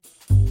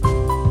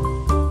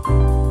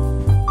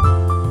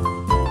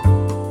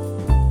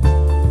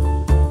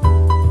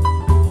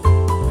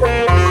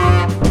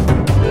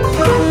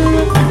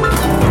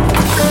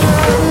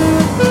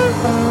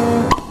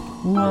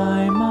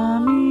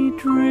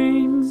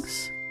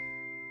Drinks.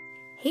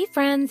 Hey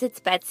friends, it's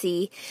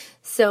Betsy.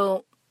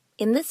 So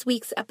in this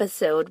week's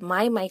episode,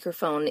 my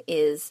microphone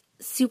is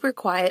super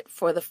quiet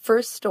for the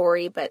first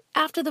story, but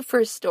after the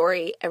first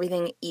story,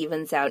 everything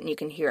evens out and you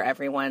can hear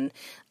everyone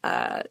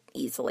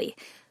easily.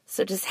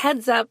 So just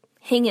heads up,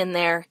 hang in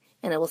there,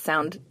 and it will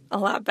sound a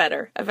lot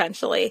better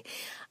eventually.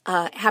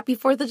 Happy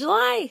 4th of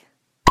July!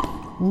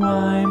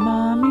 Why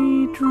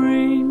Mommy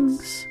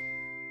Drinks.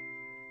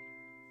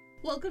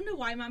 Welcome to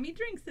Why Mommy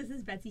Drinks. This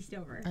is Betsy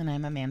Stover. And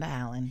I'm Amanda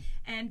Allen.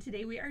 And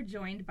today we are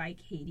joined by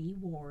Katie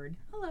Ward.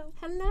 Hello.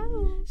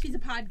 Hello! She's a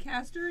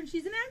podcaster and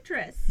she's an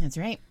actress. That's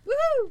right.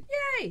 Woohoo!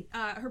 Yay!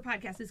 Her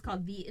podcast is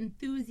called The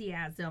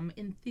Enthusiasm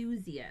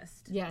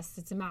Enthusiast. Yes,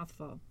 it's a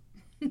mouthful.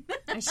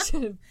 I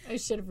should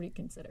have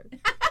reconsidered.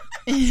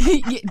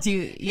 If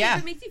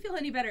it makes you feel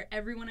any better,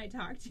 everyone I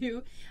talk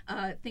to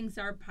thinks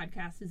our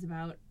podcast is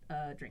about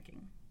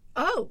drinking.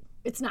 Oh,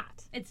 it's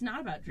not. It's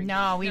not about drinking.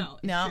 No.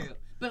 It's true.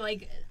 But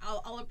like,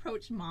 I'll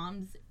approach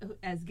moms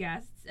as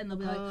guests, and they'll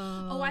be like,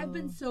 "Oh, I've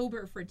been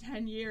sober for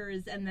 10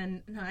 years," and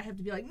then I have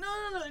to be like, "No,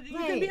 you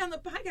can be on the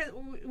podcast.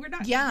 We're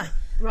not." Yeah.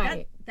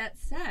 Right. That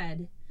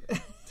said,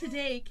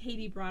 today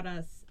Katie brought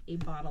us a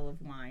bottle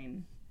of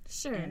wine.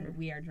 Sure. And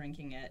we are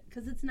drinking it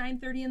because it's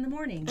 9:30 in the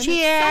morning.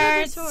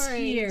 Cheers!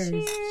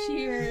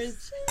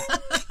 Cheers!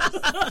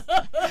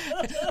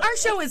 Our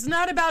show is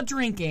not about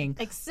drinking.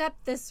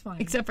 Except this one.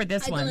 Except for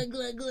this one.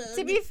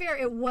 To be fair,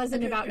 it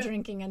wasn't about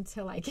drinking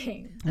until I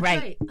came.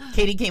 Right.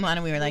 Katie came on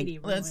and we were like, Katie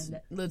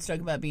let's talk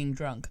about being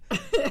drunk.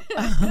 But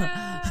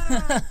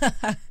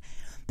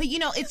you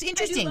know, it's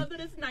interesting. I do love that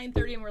it's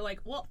 9:30 and we're like,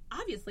 well,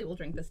 obviously we'll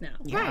drink this now.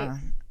 Yeah.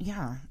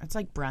 Yeah. It's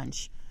like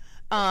brunch.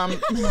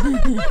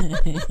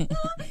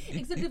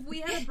 Except if we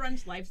had a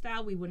brunch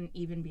lifestyle, we wouldn't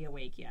even be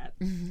awake yet.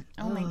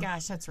 Oh my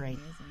gosh, that's right.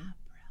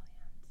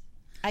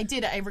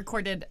 I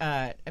recorded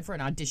for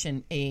an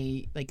audition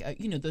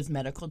those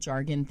medical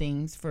jargon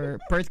things for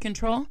birth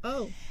control.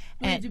 Oh.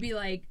 And to be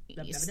like,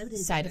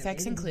 side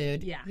effects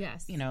include,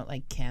 Yes.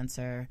 Like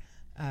cancer,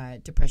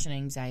 depression,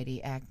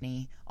 anxiety,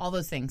 acne, all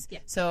those things. Yeah.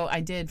 So I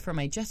did for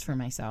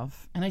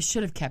myself, and I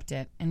should have kept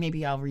it, and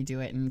maybe I'll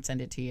redo it and send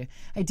it to you.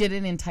 I did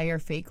an entire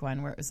fake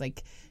one where it was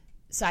like,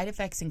 side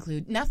effects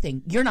include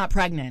nothing. You're not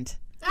pregnant.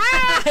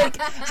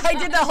 I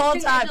did the whole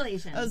time.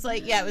 Congratulations. I was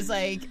like, it was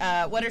like,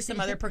 what are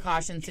some other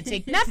precautions to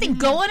take? Nothing.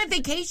 Go on a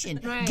vacation.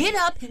 Right. Get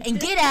up and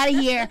get out of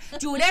here.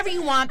 Do whatever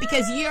you want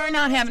because you're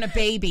not having a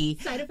baby.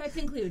 Side effects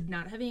include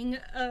not having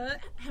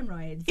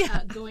hemorrhoids,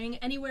 going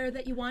anywhere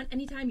that you want,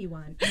 anytime you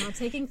want. Not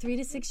taking 3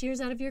 to 6 years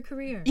out of your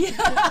career.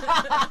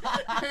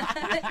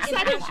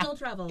 International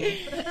travel.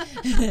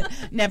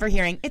 Never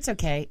hearing, it's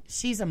okay.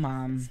 She's a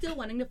mom. Still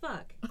wanting to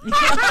fuck.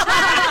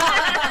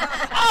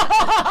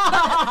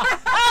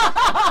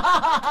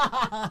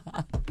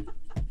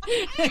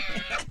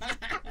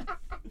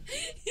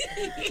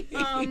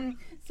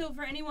 So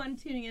for anyone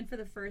tuning in for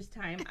the first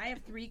time, I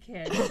have 3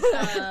 kids,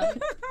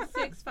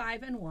 6,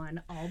 5, and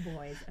 1, all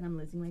boys, and I'm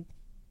losing my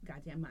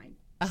goddamn mind.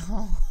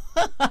 Oh,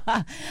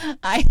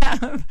 I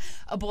have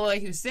a boy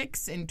who's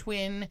 6 and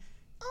twin,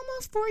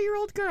 almost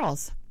 4-year-old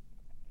girls.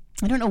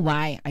 I don't know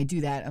why I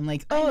do that. I'm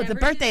like, the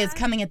birthday is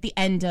coming at the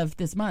end of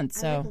this month,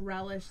 so. I like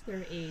relish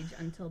their age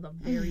until the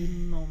very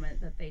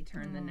moment that they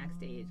turn the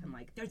next age. I'm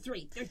like, they're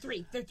 3,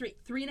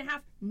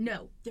 3.5?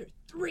 No, they're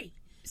 3.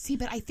 See,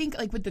 but I think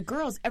like with the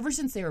girls, ever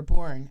since they were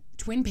born,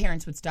 twin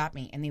parents would stop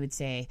me and they would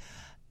say,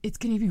 it's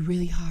going to be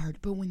really hard,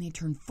 but when they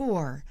turn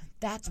 4,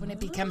 that's when it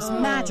becomes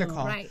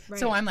magical. Right.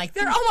 So I'm like,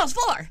 they're almost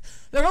 4.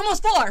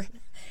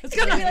 It's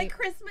going to be like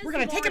Christmas. We're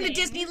going to take them to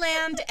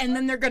Disneyland, and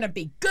then they're going to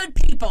be good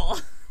people.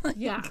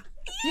 Yeah.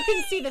 You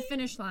can see the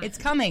finish line. It's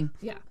coming.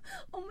 Yeah.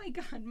 Oh my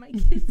God, my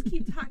kids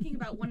keep talking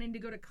about wanting to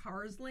go to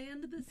Cars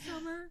Land this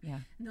summer. Yeah.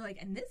 And they're like,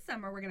 and this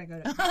summer we're going to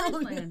go to Cars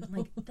Land. I'm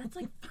like, that's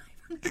like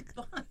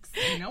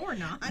 $500. No, we're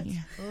not.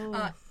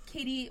 Yeah.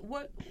 Katie,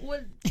 what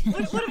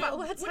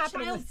What's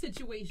happening child with-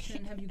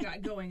 situation have you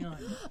got going on?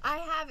 I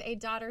have a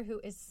daughter who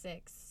is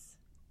 6,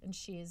 and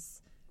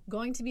she's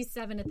going to be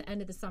 7 at the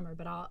end of the summer,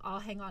 but I'll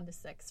hang on to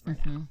 6 for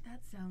now.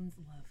 That sounds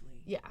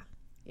lovely. Yeah.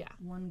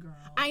 One girl.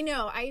 I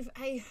know. I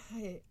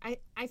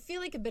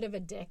feel like a bit of a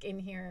dick in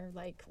here,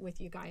 like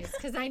with you guys,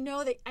 because I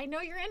know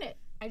you're in it.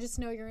 I just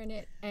know you're in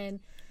it,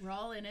 and We're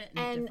all in it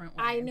in a different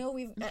way. I know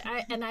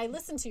I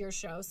listen to your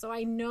show, so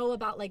I know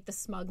about like the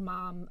smug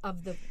mom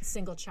of the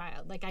single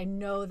child. Like I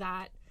know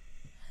that,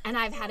 and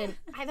I've had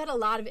a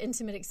lot of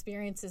intimate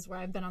experiences where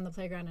I've been on the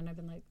playground and I've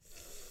been like,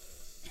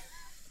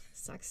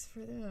 sucks for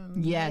them.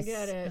 Yes. I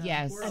get it.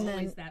 Yes. We're And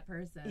always then- that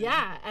person.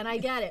 Yeah, and I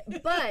get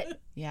it. But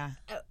Yeah.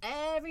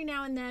 every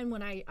now and then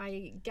when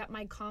I get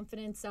my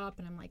confidence up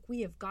and I'm like,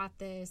 we have got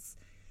this,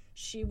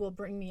 she will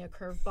bring me a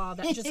curveball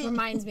that just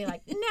reminds me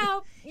like,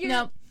 no,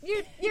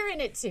 you're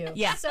in it too.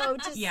 Yeah. So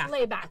just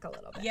lay back a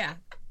little bit. Yeah.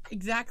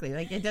 Exactly.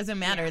 Like it doesn't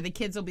matter. The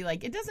kids will be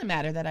like, it doesn't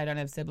matter that I don't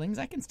have siblings.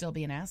 I can still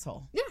be an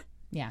asshole. Yeah.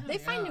 Yeah. They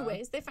find new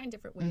ways. They find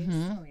different ways.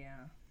 Oh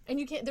yeah. And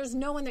you can't. There's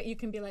no one that you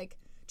can be like,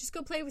 just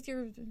go play with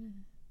your.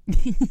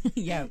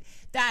 Yeah.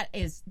 That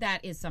is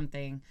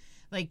something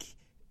like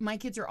my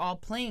kids are all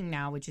playing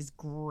now, which is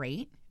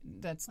great.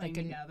 That's Playing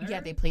like together?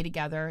 Yeah, they play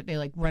together. They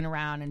like run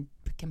around and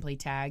can play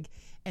tag.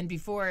 And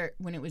before,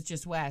 when it was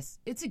just Wes,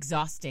 it's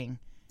exhausting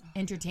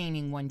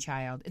entertaining one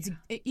child. It's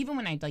even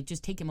when I like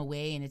just take him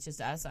away and it's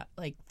just us.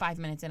 Like 5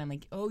 minutes in, I'm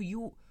like, oh,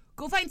 you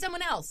go find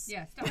someone else.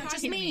 Yeah, stop Not just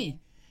talking to me.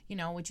 You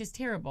know, which is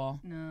terrible.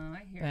 No,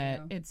 I hear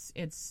But you.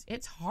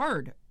 it's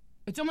hard.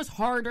 It's almost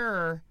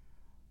harder.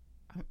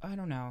 I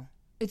don't know.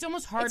 It's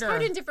almost harder. It's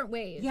hard in different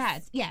ways.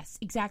 Yes,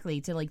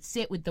 exactly. To like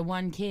sit with the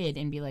one kid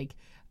and be like,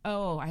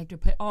 oh, I have to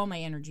put all my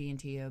energy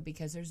into you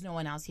because there's no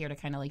one else here to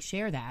kind of like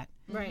share that,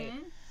 Right.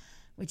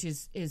 which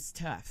is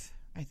tough,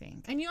 I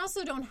think. And you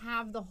also don't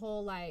have the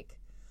whole like,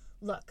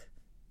 look,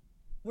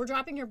 we're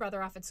dropping your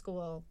brother off at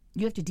school.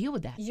 You have to deal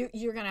with that. You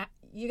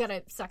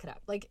gotta suck it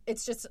up. Like,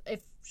 it's just,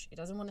 if she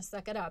doesn't want to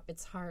suck it up,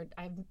 it's hard.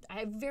 I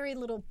have very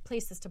little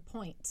places to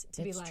point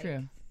to be It's like,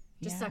 true.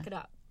 just suck it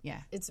up.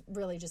 Yeah. It's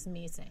really just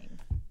me saying,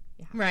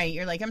 Right.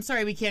 You're like, I'm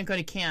sorry, we can't go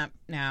to camp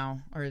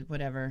now or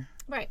whatever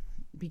right.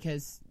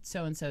 because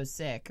so and so's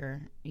sick,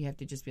 or you have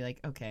to just be like,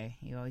 okay,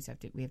 we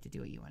have to do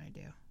what you want to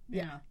do.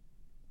 Yeah.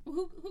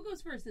 Well, who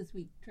goes first this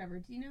week, Trevor?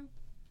 Do you know?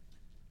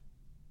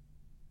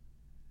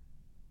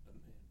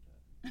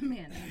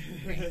 Amanda.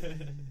 Great.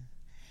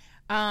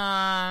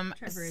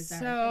 Trevor is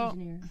our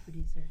engineer,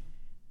 producer.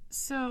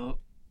 So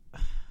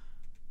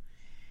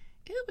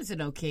it was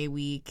an okay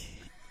week.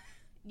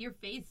 Your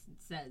face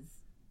says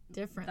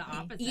Differently. the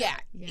opposite.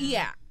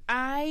 Yeah.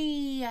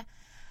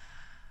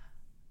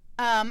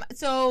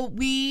 So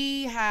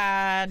we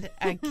had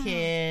a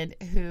kid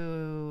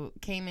who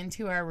came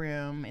into our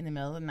room in the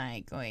middle of the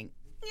night going,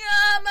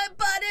 yeah, my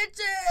butt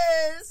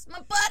itches!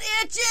 My butt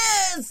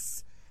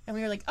itches! And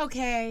we were like,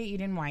 okay, you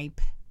didn't wipe.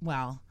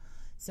 Well,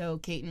 so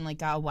Kaiten like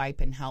got a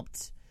wipe and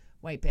helped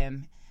wipe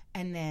him.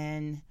 And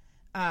then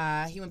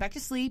he went back to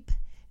sleep.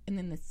 And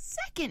then the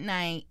second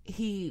night,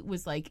 he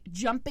was like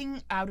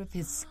jumping out of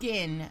his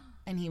skin.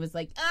 And he was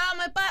like, oh,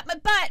 my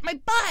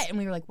butt. And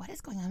we were like, what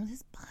is going on with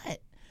his butt?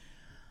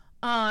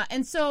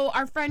 And so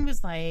our friend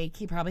was like,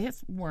 he probably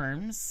has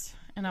worms.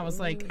 And I was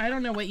like, I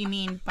don't know what you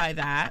mean by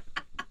that.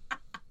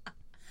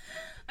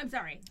 I'm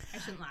sorry. I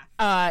shouldn't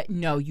laugh.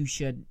 No, you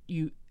should.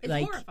 It's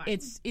like horrifying.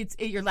 it's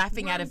you're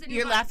laughing Worms out of in your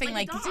you're butt, laughing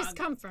like a like dog.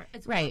 Discomfort.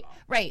 It's right,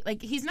 horrible. right.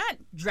 Like he's not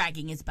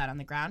dragging his butt on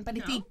the ground, but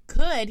if he No.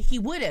 could, he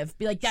would have.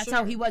 Be like, that's Sure.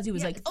 how he was. He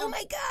was Yeah, like, it oh sounds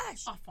my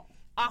gosh,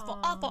 Awful.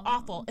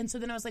 awful. And so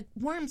then I was like,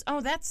 worms.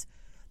 Oh,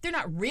 they're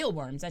not real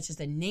worms. That's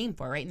just a name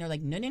for it, right? And they're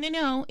like,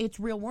 no, it's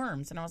real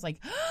worms. And I was like,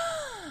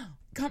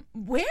 come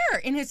where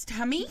in his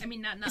tummy? I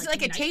mean, not Is it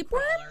like a night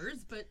tapeworm?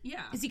 crawlers, but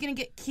yeah. Is he gonna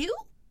get cute?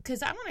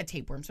 Because I want a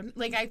tapeworm. So,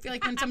 like, I feel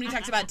like when somebody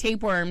talks about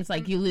tapeworms,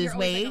 like you lose You're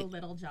always, weight. like, a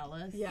little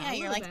jealous. Yeah. Yeah, a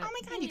you're little like, bit. oh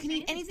my god, you can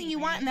eat anything you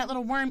want, and that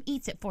little worm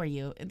eats it for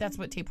you. That's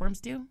what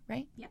tapeworms do,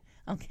 right? Yeah.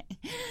 Okay.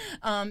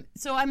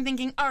 So I'm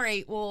thinking, all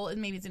right, well,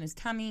 maybe it's in his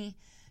tummy,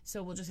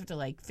 so we'll just have to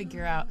like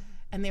figure out.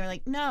 And they were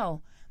like,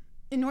 no,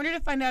 in order to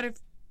find out if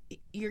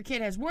your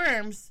kid has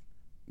worms,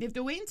 you have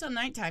to wait until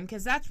nighttime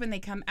because that's when they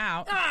come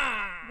out.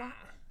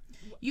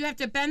 You have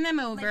to bend them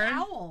over. Like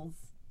owls.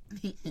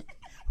 They're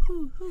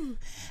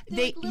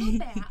They like little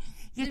bats.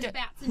 You have There's to-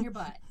 bats in your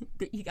butt.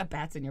 You got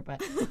bats in your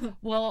butt.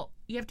 Well,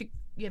 you have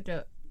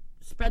to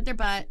spread their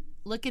butt,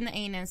 look in the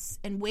anus,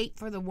 and wait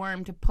for the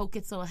worm to poke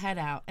its little head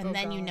out, and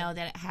then you know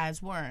that it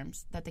has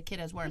worms, that the kid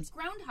has It's worms.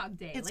 Groundhog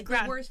Day. It's like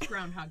ground- the worst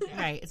Groundhog Day.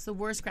 Right, it's the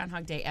worst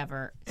Groundhog Day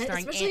ever. And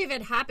Starring especially if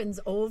it happens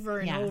over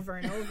and Yeah. over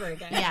and over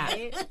again. yeah,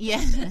 Right?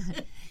 yeah.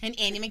 And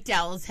Annie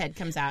McDowell's head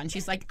comes out, and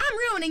she's like, "I'm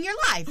ruining your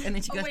life," and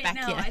then she Oh goes wait, back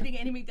no. in. I think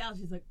Annie McDowell.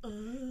 She's like,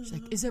 She's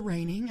like, "Is it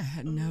raining? I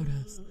hadn't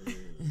noticed."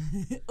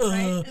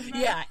 Right? Isn't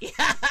that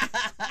Yeah.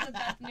 the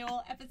Beth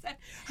Newell episode.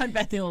 On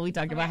Beth Newell, we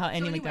talked about how So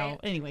Annie anyway, McDowell.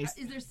 Anyways,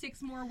 is there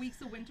 6 more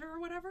weeks of winter or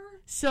whatever?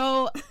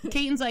 so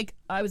Kaiten's like,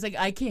 I was like,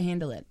 I can't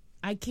handle it.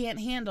 I can't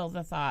handle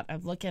the thought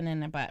of looking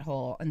in a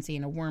butthole and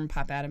seeing a worm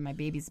pop out of my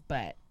baby's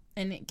butt.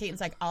 And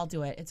Kaiten's like, I'll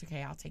do it. It's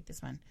okay. I'll take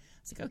this one. I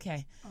was like,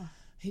 okay.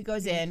 He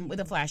goes in with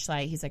a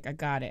flashlight. He's like, I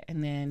got it.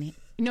 And then,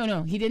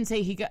 no, he didn't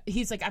say he got.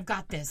 He's like, I've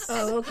got this.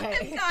 Oh,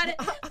 okay. Got it.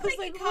 I was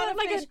like, caught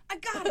what, a fish. I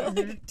got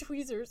it.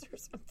 tweezers or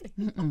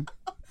something.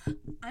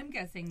 I'm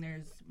guessing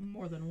there's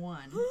more than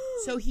one.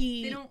 So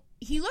They don't-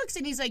 he looks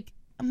and he's like,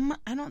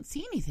 I don't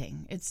see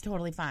anything. It's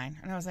totally fine.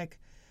 And I was like,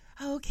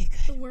 oh, okay,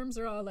 The good. worms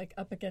are all like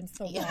up against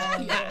the wall.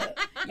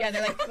 Yeah,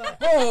 they're like,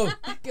 oh,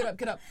 get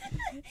up.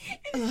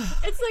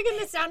 It's like in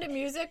The Sound of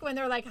Music when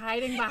they're like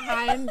hiding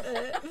behind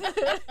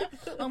the...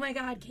 Oh my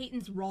God,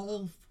 Kaiten's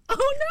Rolf.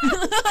 Oh no!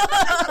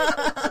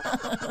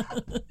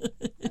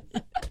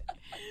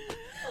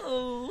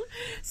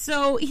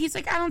 So he's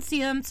like, I don't see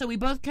him. So we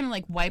both kind of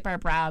like wipe our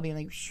brow, being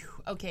like, phew,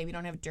 okay, we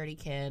don't have a dirty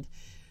kid.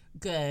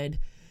 Good.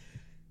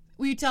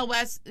 We tell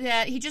Wes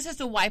that he just has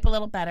to wipe a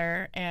little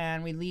better,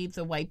 and we leave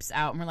the wipes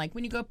out. And we're like,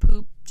 when you go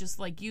poop, just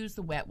like use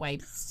the wet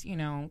wipes,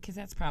 because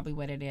that's probably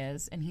what it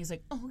is. And he's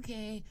like,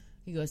 okay.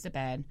 He goes to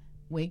bed,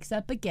 wakes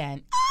up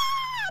again.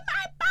 Ah,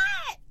 my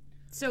butt!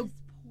 So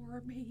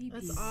Poor baby.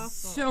 That's awful.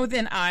 So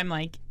then I'm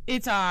like,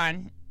 it's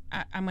on.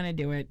 I'm going to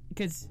do it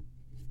because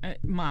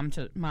mom's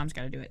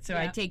got to do it. So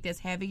I Yeah. take this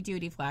heavy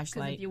duty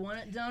flashlight. If you want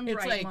it done It's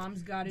right, like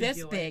mom's got to this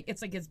do big.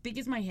 It's like as big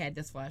as my head.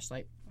 This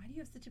flashlight. Why do you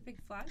have such a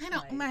big flashlight?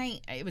 I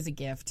don't. It was a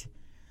gift.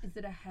 Is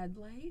it a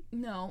headlight?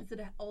 No. Is it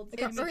an old?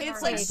 Like a timey Earth It's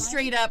car like light.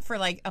 straight up for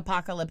like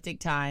apocalyptic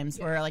times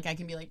where like I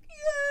can be like,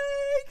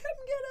 yay,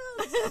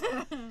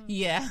 come get us.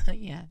 yeah.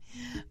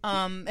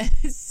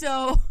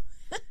 So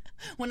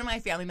one of my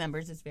family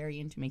members is very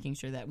into making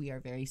sure that we are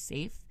very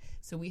safe.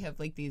 So we have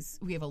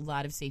we have a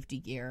lot of safety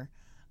gear.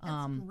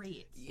 That's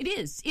great. It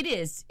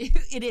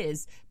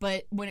is.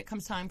 But when it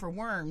comes time for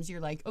worms,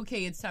 you're like,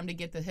 okay, it's time to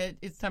get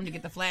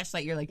the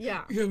flashlight. You're like,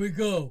 Yeah. here we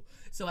go.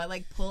 So I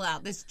like pull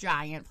out this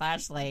giant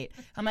flashlight.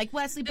 I'm like,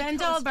 Wesley, bend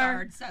Coast over.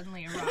 Guard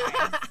suddenly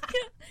arrives.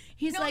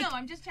 He's like, no,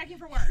 I'm just checking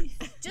for worms.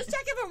 just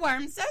checking for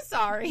worms. So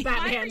sorry. Why are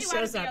Batman you out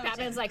shows of the up. ocean?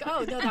 Batman's like,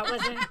 oh, no, that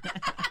wasn't.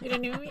 You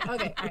didn't know me?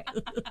 Okay, all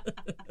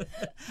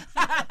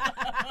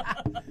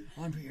right.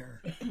 I'm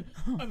here.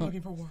 I'm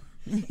looking for worms.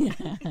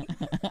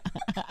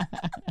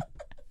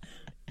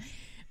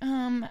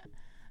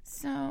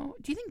 So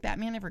do you think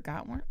Batman ever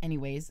got one?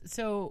 Anyways,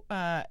 so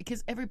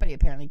because everybody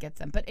apparently gets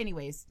them. But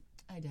anyways,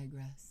 I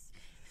digress.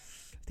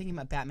 Thinking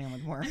about Batman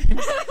with worms. Who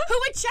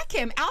would check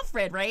him?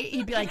 Alfred, right?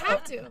 He'd be like,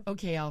 have to.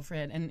 Okay,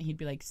 Alfred, and he'd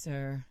be like,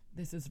 sir,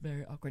 this is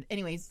very awkward.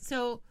 Anyways,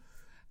 so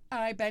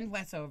I bend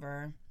Wes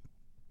over.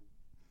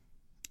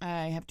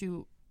 I have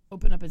to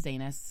open up his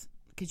anus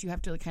because you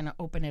have to kind of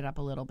open it up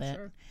a little bit.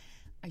 Sure.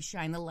 I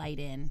shine the light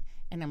in,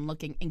 and I'm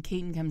looking, and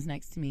Kaden comes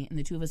next to me, and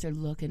the two of us are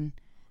looking,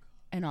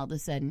 and all of a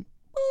sudden,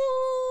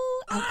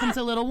 ooh, out comes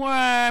a little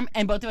worm,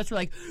 and both of us were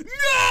like,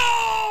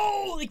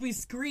 no! Like, we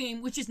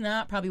scream, which is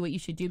not probably what you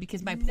should do,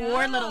 because my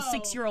poor little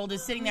 6-year-old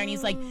is sitting there, and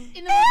he's like,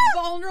 In the most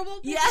vulnerable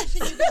position yes.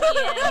 you could be in. So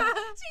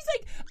he's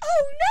like,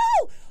 oh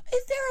no,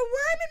 is there a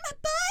worm in my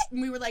butt?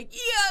 And we were like,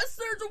 yes,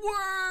 there's a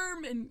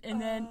worm.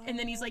 And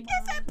then he's like,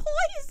 is that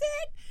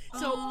poison?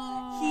 So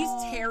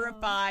he's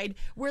terrified.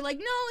 We're like,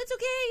 no, it's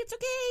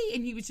okay.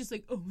 And he was just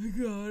like, oh my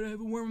God, I have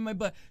a worm in my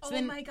butt. So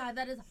Oh my God,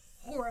 that is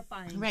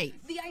horrifying. Right.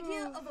 The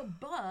idea of a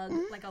bug,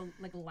 like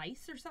a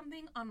lice or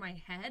something, on my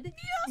head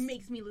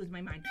makes me lose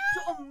my mind.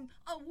 So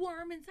a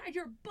worm inside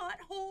your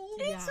butthole.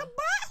 It's a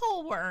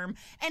butthole worm.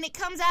 And it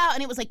comes out,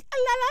 and it was like, la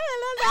la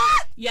la la la.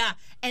 Yeah.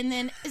 And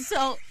then,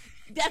 so...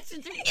 That's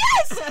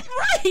yes,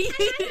 right.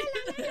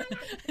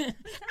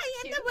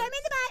 I had the worm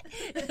in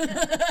the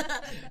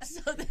butt.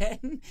 So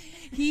then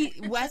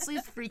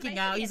Wesley's freaking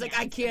out. He's like,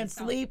 I can't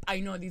sleep. I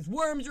know these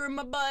worms are in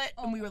my butt.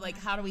 And we were like,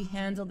 how do we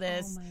handle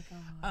this? Oh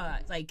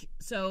my God.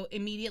 So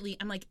immediately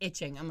I'm like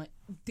itching. I'm like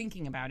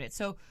thinking about it.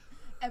 So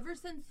Ever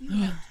since you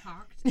have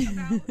talked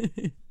about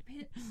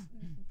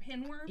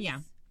pinworms, Yeah.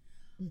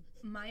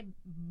 my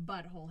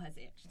butthole has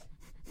itched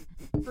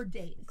for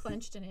days.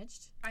 Clenched and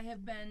itched. I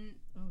have been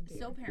dear.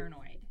 so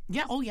paranoid.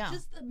 yeah, oh yeah.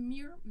 Just the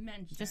mere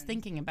mention. Just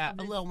thinking about a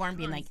this little worm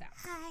being like, concept.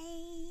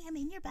 hi, I'm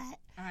in your butt.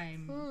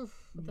 I'm Oof,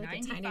 with like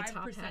a tiny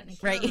top 95% hat and a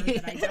sure Right.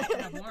 that I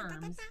don't have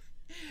worms,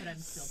 but I'm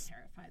still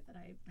terrified that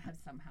I have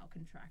somehow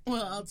contracted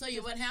Well, them. I'll tell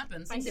you what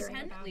happens.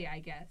 Independently, I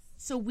guess.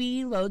 So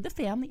we load the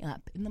family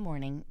up in the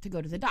morning to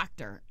go to the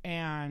doctor,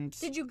 and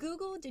Did you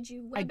Google? Did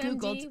you I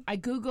WebMD?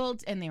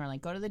 googled, and they were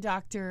like, go to the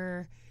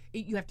doctor.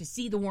 You have to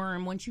see the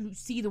worm. Once you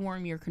see the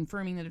worm, you're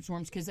confirming that it's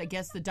worms, because I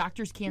guess the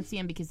doctors can't see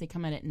them because they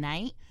come out at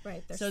night.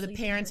 Right. they're So the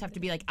sleeping parents during have to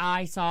the be like,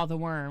 I saw the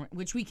worm,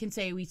 which we can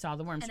say we saw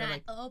the worm. And So I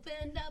like,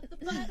 opened up the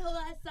butthole,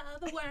 I saw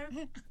the worm.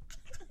 day.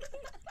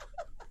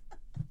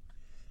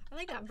 I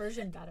like that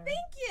version better. Thank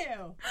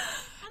you.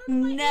 I don't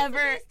know why Never.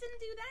 Instagram didn't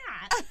do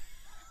that.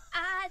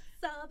 I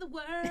saw the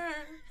worm.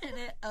 and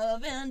it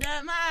opened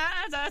up my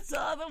eyes. I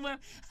saw the worm.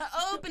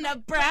 I opened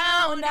up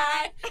brown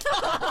eye.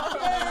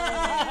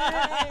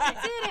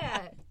 Did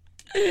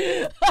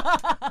it?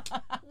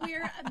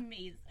 We're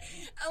amazing.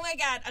 Oh my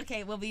God.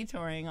 Okay, we'll be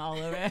touring all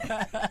over.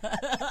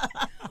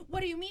 What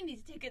do you mean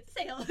these tickets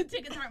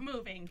aren't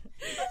moving?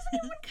 Does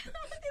anyone come?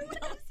 Anyone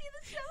come see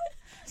the show?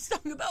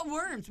 Song about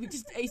worms. We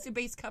just Ace of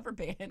Base cover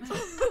band.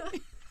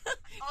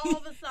 All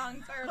the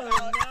songs are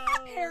about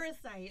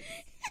parasites.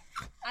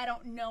 I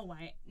don't know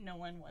why no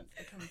one wants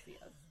to come see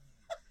us.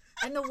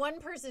 And the one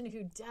person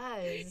who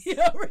does,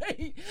 Yeah,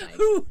 right.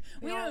 Who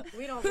we don't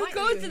who want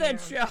goes you to that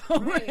here. show?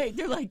 Right.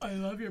 They're like, I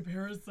love your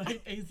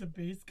parasite Ace of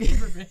Base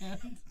cover band.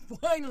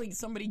 finally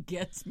somebody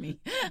gets me.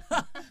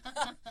 All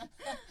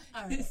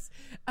right.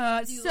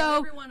 you So let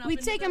everyone up we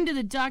into take the- him to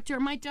the doctor.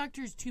 My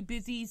doctor's too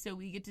busy, so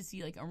we get to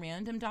see like a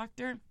random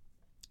doctor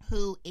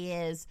who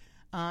is,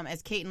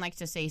 as Kaiten likes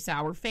to say,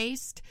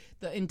 sour-faced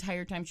the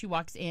entire time she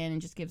walks in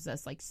and just gives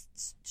us like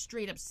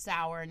straight up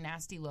sour,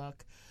 nasty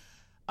look.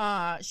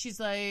 She's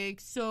like,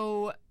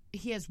 so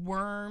he has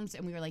worms,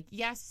 and we were like,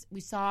 yes, we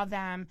saw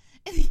them.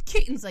 And then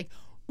Kaiten's like,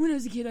 when I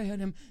was a kid, I had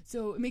them,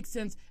 so it makes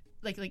sense.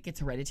 Like it's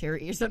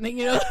hereditary or something,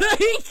 you know?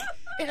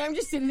 And I'm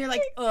just sitting there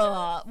like,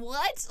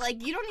 what?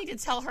 Like, you don't need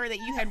to tell her that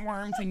you had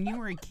worms when you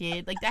were a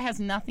kid. Like, that has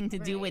nothing to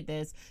do with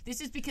this.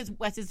 This is because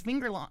Wes's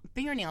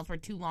fingernails were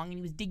too long and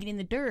he was digging in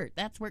the dirt.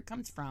 That's where it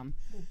comes from.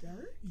 The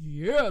dirt?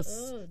 Yes,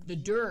 Oh, the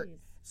dirt. jeez.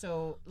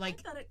 So, I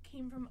thought it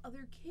came from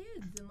other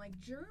kids and like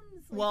germs.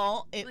 Like,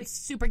 well, it's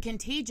super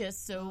contagious.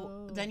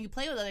 So then you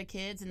play with other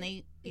kids, and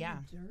they, dirt.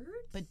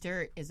 But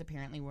dirt is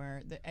apparently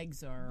where the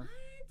eggs are.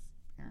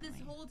 What? This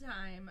whole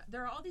time,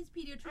 there are all these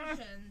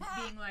pediatricians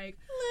being like,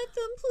 Let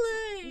them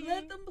play.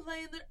 let them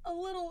play. That a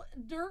little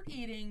dirt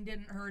eating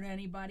didn't hurt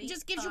anybody. It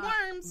just gives you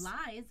worms.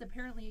 Lies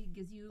apparently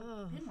gives you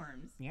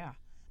pinworms. Yeah,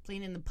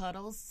 playing in the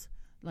puddles.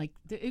 Like,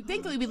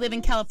 thankfully, we live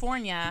in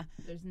California.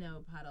 There's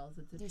no puddles.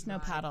 There's no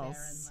puddles.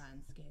 barren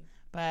landscape.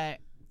 But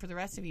for the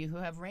rest of you who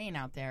have rain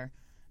out there,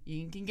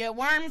 you can get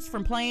worms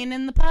from playing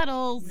in the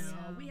puddles.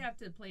 No, we have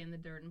to play in the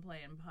dirt and play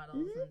in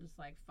puddles and just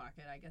like, fuck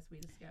it. I guess we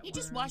just get You worms.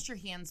 just wash your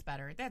hands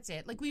better. That's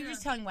it. Like we were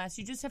just telling Wes,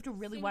 you just have to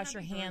really Sing wash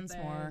your happy hands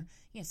birthday. more.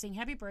 Yeah, sing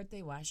happy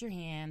birthday, wash your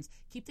hands,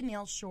 keep the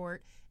nails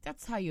short.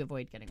 That's how you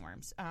avoid getting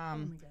worms.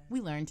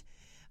 We learned.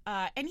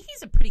 And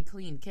he's a pretty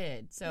clean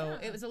kid. So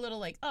it was a little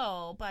like,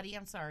 oh, buddy,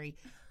 I'm sorry.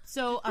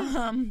 So,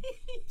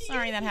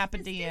 sorry that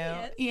happened to you.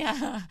 idiot.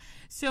 Yeah.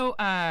 So,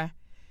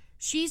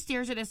 she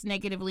stares at us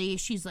negatively.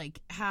 She's like,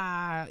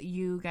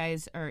 you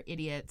guys are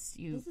idiots.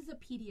 This is a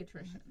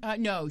pediatrician.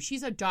 No,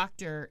 she's a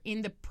doctor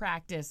in the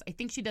practice. I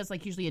think she does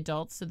like usually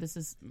adults. So this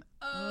is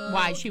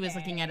why she was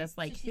looking at us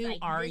like, So she's who like,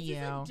 are this you?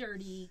 Is a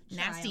dirty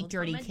Nasty, child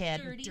dirty from a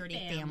kid, dirty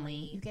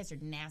family. You guys are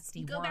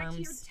nasty Go worms. back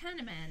to your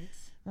tenement.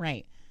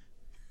 Right.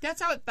 That's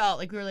how it felt.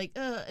 Like we were like,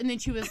 ugh. And then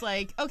she was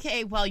like,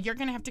 okay, well, you're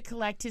going to have to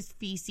collect his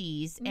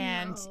feces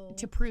and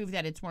to prove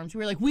that it's worms. We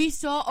were like, we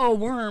saw a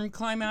worm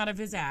climb out of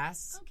his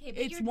ass. Okay,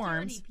 but it's you're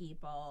worms. dirty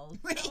people.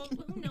 Right. So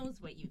who knows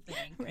what you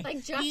think? Right.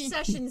 Like Jeff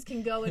Sessions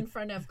can go in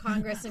front of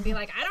Congress and be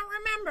like, I don't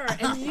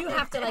remember, and you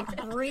have to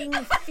like bring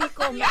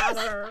fecal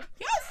matter.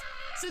 Yes.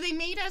 So they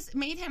made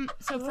him.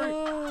 So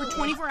for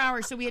 24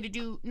 hours, so we had to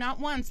do not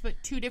once but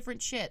 2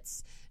 different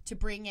shits to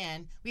bring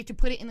in. We have to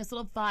put it in this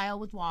little vial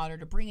with water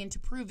to bring in to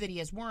prove that he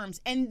has worms,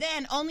 and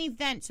then only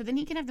then, so then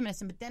he can have the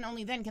medicine. But then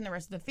only then can the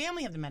rest of the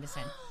family have the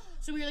medicine.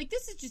 So we were like,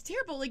 this is just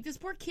terrible. Like this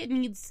poor kid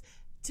needs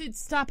to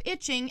stop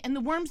itching, and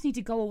the worms need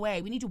to go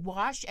away. We need to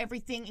wash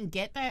everything and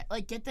get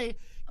the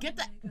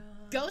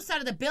ghosts out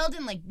of the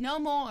building. Like no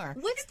more.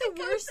 What's the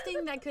worst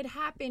thing that could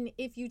happen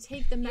if you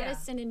take the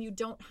medicine and you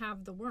don't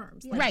have the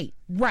worms? Like,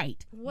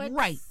 Right.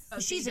 What's- Oh, so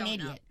She's you an don't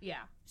know. idiot.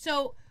 Yeah.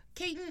 So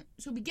Kaiten,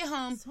 so we get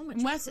home. So much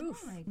and Wes,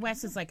 proof.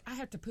 Wes is like, I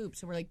have to poop.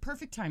 So we're like,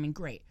 perfect timing,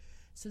 great.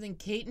 So then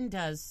Kaiten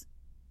does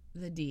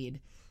the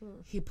deed.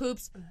 He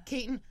poops.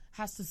 Kaiten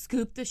has to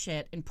scoop the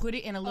shit and put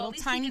it in a little At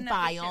least tiny he didn't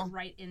have to vial. shit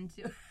right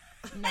into.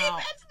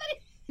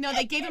 No,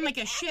 they gave him like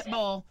a shit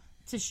bowl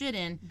to shit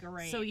in.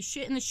 Great. So he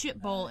shit in the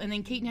shit bowl, and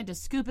then Kaiten had to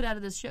scoop it out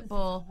of the shit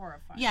bowl.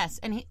 horrifying. Yes,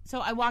 and so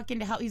I walk in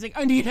to help. He's like,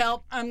 I need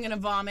help. I'm gonna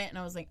vomit, and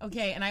I was like,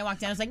 okay. And I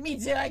walked down. I was like, me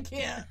too. I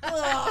can't.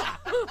 Ugh.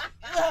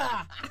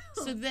 Ugh.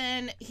 So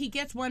then he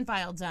gets one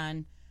vial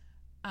done.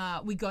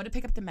 We go to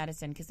pick up the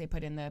medicine because they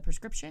put in the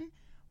prescription.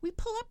 We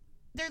pull up.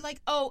 They're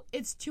like, oh,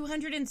 it's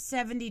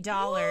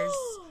 $270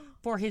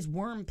 for his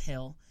worm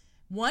pill.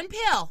 One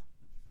pill.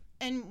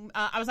 And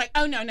I was like,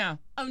 oh, no.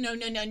 Oh,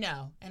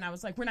 no. And I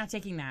was like, we're not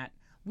taking that.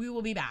 We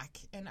will be back.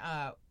 And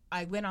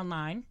I went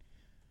online.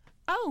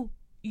 Oh,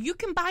 you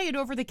can buy it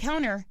over the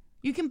counter.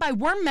 You can buy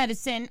worm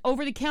medicine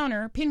over the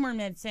counter, pinworm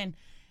medicine,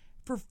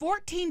 for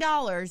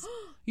 $14.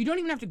 You don't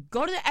even have to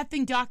go to the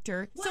effing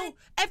doctor. What? So,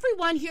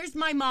 everyone, here's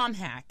my mom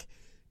hack.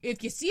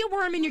 If you see a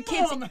worm in your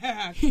kid's... Mom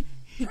hack.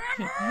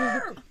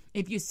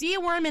 If you see a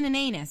worm in an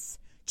anus,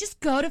 just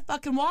go to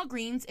fucking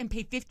Walgreens and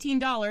pay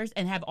 $15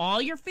 and have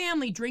all your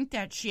family drink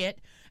that shit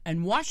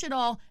and wash it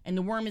all, and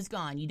the worm is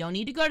gone. You don't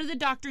need to go to the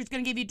doctor. It's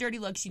going to give you dirty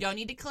looks. You don't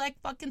need to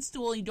collect fucking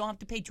stool. You don't have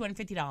to pay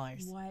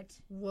 $250. What?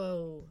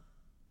 Whoa.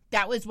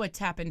 That was what's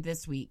happened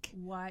this week.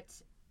 What?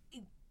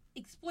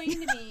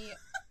 Explain to me.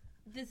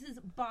 This is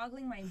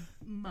boggling my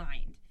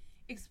mind.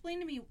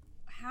 Explain to me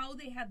how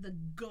they had the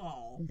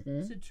gall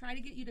to try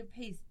to get you to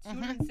pay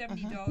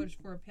 $270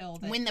 for a pill.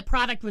 That When the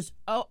product was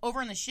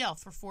over on the shelf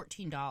for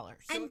 $14.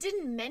 And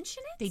didn't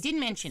mention it? They didn't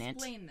mention it.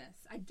 Explain this.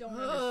 I don't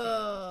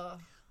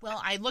understand.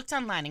 Well, I looked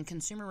online, and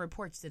Consumer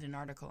Reports did an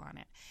article on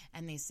it,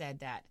 and they said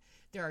that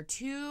there are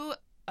 2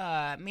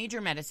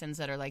 major medicines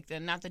that are like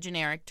not the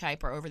generic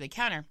type or over the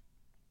counter,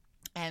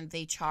 and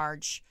they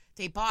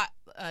bought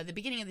the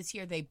beginning of this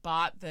year. They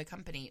bought the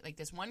company, like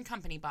this one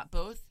company bought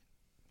both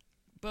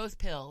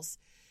pills,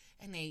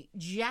 and they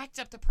jacked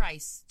up the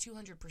price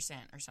 200%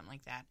 or something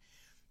like that.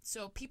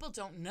 So people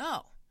don't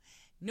know.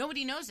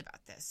 Nobody knows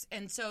about this.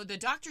 And so the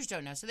doctors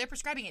don't know. So they're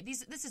prescribing it.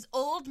 This is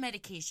old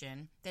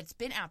medication that's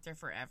been out there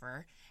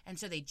forever. And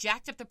so they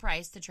jacked up the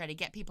price to try to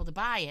get people to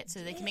buy it so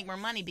they can make more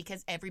money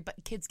because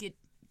kids get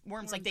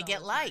worms like they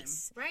get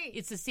lice. Right.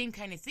 It's the same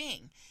kind of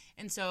thing.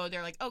 And so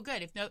they're like, oh,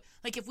 good.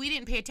 If we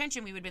didn't pay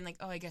attention, we would have been like,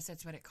 oh, I guess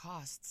that's what it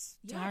costs.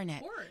 Yeah, Darn of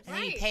it. course. And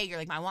then you pay. You're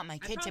like, I want my I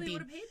kid to probably be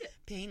would have paid it.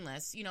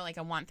 painless. You know, like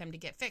I want them to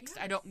get fixed.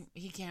 Yes.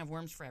 He can't have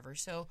worms forever.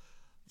 So,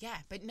 yeah.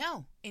 But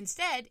no.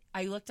 Instead,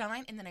 I looked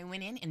online and then I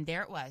went in and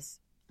there it was.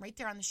 Right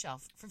there on the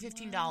shelf for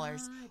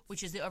 $15,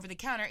 which is the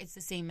over-the-counter. It's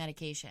the same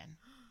medication.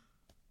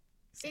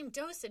 Same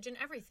dosage and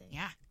everything.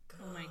 Yeah.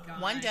 Oh, my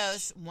God. One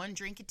dose, one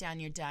drink it down,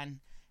 you're done.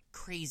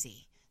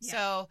 Crazy. Yeah.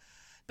 So,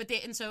 but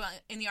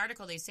in the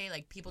article they say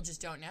like people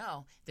just don't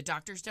know. The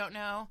doctors don't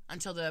know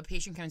until the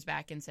patient comes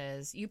back and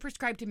says, "You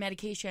prescribed a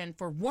medication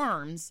for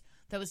worms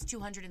that was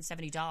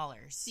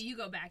 $270." So you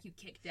go back, you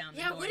kick down the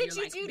Yeah, door. what did you're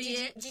you like, do?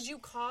 Bitch. Did you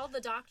call the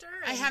doctor?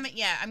 I haven't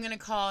yet. I'm going to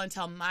call and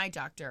tell my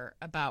doctor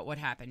about what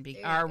happened,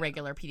 our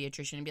regular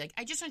pediatrician, and be like,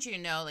 I just want you to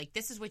know, like,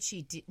 this is what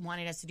she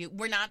wanted us to do.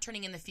 We're not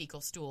turning in the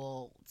fecal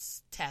stool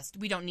test.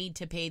 We don't need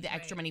to pay the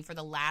extra money for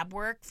the lab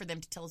work for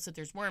them to tell us that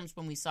there's worms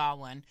when we saw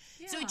one.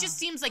 So it just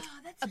seems like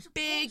that's a such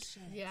big,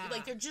 bullshit. Yeah.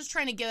 like, they're just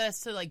trying to get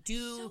us to, like,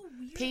 So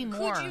weird. pay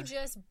more. Could you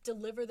just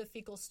deliver the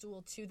fecal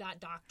stool to that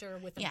doctor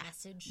with a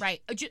message?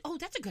 Right. Oh,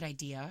 that's a good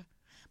idea.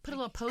 Put a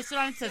little post-it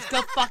on it that says,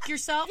 go fuck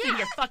yourself in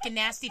your fucking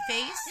nasty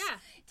face. Yeah.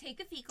 Take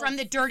the fecal From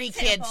the dirty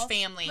sample, kids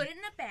family. Put it in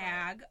a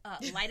bag,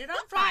 light it on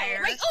fire.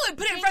 Right. Oh, and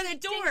put it in front of the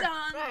door. Ding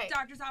dong, Right.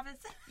 doctor's office.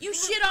 You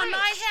shit on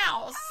my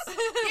house.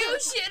 You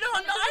shit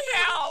on my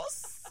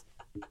house.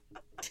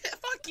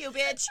 Fuck you,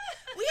 bitch.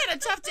 We had a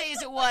tough day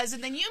as it was,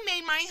 and then you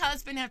made my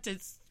husband have to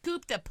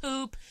scoop the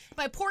poop.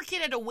 My poor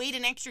kid had to wait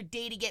an extra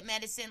day to get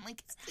medicine.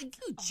 Like, you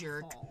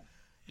jerk. Awful.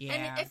 Yeah.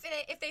 And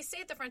if they say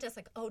at the front desk,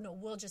 like, oh, no,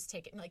 we'll just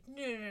take it. And like,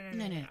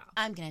 no.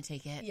 I'm going to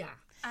take it. Yeah.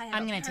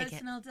 I'm gonna take it.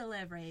 Personal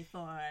delivery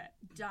for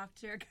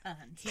Dr.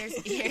 Cunt. Here,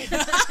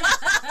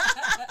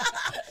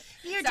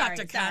 Sorry,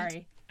 Dr. Cunt.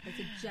 sorry. It's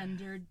a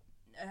gendered...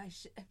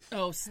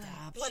 Oh,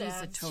 stop. She's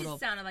Whatever. a total... She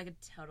sounded like a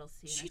total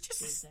scene. She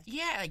just...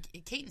 Yeah, like,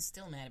 Caton's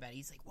still mad about it.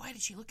 He's like, why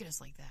did she look at us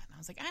like that? And I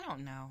was like, I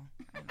don't know.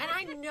 And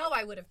I know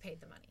I would have paid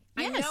the money.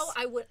 Yes. I know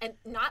I would, and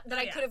not that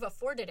I yeah. could have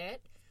afforded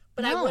it,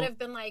 but No. I would have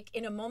been like,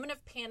 in a moment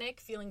of panic,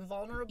 feeling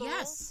vulnerable.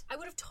 Yes. I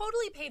would have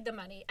totally paid the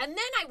money, and then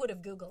I would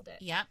have Googled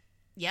it.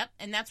 Yep.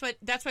 And that's why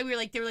we were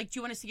like, they were like, do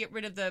you want us to get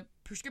rid of the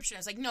prescription? I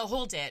was like, no,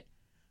 hold it.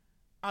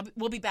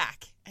 We'll be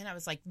back. And I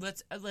was like,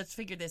 let's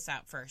figure this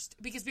out first.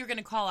 Because we were going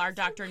to call our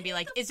doctor and be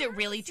like, is it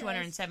really $270 Yeah,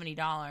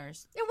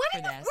 what for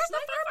in the, this? where's the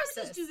Pharmacists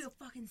pharmacist? do you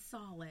fucking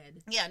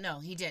solid. Yeah, no,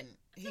 he didn't.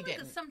 He Because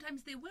didn't.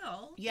 sometimes they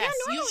will. Yes,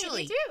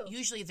 normally they do.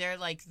 Usually they're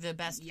like the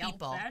best Yelp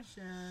people. that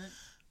shit.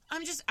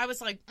 I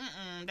was like,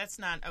 that's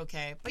not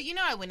okay. But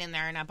I went in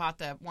there and I bought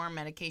the worm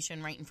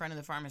medication right in front of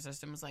the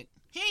pharmacist and was like,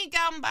 here you go,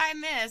 I'm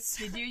buying this.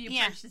 Did you? You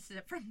Yeah. purchased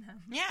it from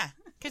them. Yeah,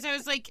 because I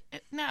was like,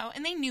 no,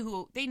 and they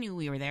knew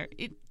we were there.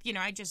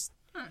 I just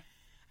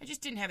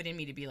didn't have it in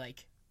me to be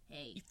like,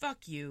 Hey.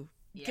 fuck you,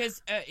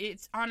 because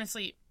it's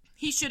honestly,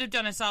 he should have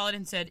done a solid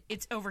and said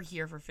it's over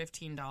here for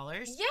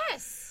 $15.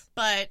 Yes.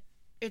 But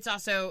it's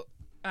also,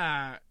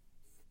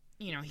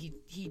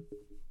 he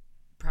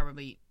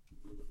probably.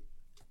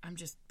 I'm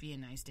just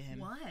being nice to him.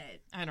 What?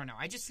 I don't know.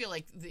 I just feel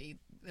like the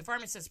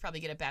pharmacists probably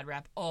get a bad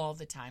rap all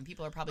the time.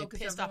 People are probably 'cause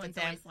pissed off at everyone's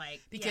them always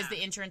like, because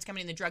the insurance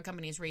company and the drug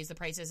companies raise the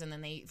prices, and then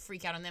they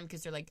freak out on them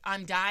because they're like,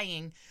 I'm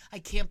dying. I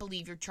can't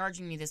believe you're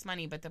charging me this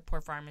money. But the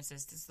poor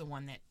pharmacist is the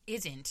one that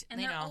isn't. And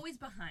they're always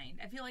behind.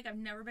 I feel like I've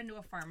never been to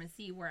a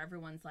pharmacy where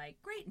everyone's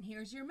like, great, and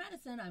here's your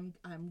medicine.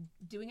 I'm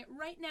doing it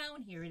right now,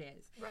 and here it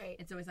is. Right.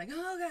 It's always like,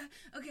 oh, God,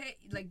 okay.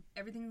 Like,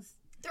 everything's...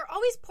 They're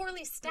always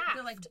poorly staffed.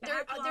 They're, like,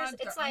 They're- backlogged.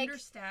 it's They're like,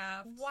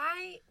 understaffed.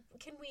 why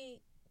can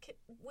we...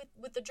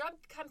 With the drug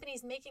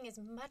companies making as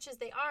much as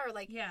they are,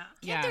 like, Yeah.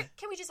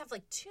 can we just have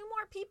like 2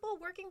 more people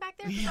working back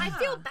there? 'Cause I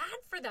feel bad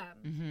for them.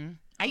 Mm-hmm.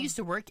 I used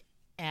to work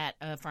at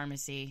a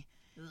pharmacy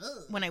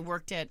when I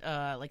worked at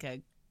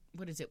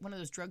one of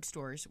those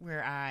drugstores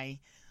where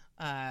I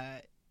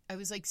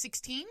was like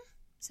 16,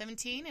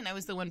 17, and I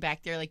was the one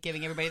back there like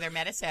giving everybody their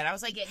medicine. I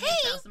was like, Getting hey,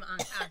 yourself some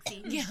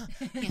oxy. yeah.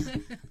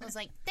 I was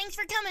like, thanks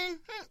for coming.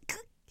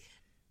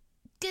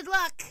 Good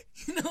luck.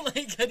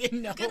 Like I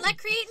didn't know. Good luck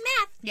creating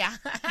meth. Yeah,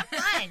 have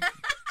fun.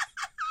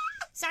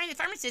 Sorry, the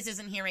pharmacist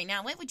isn't here right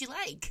now. What would you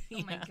like?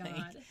 Oh, my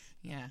God.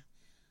 Yeah.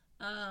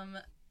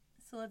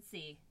 So let's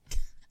see.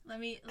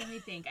 Let me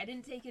think. I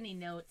didn't take any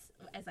notes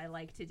as I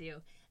like to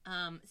do.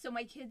 So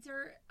my kids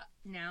are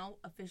now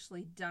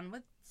officially done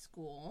with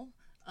school.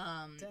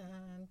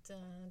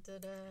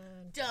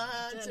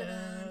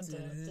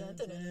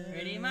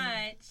 Pretty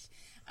much.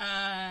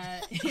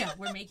 Yeah,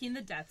 we're making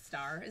the Death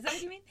Star. Is that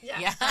what you mean?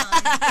 Yeah.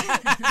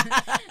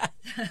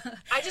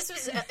 I just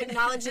was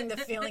acknowledging the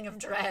feeling of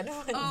dread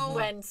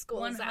when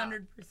school is out.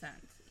 100%.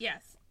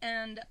 Yes.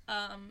 And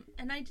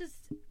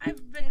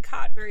I've been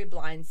caught very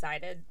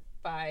blindsided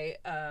by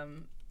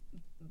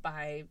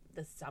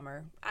the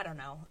summer. I don't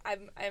know.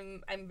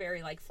 I'm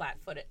very like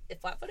flat-footed.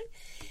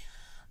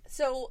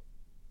 So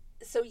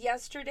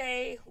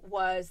yesterday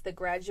was the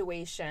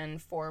graduation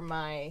for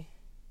my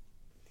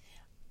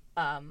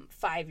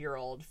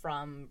 5-year-old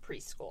from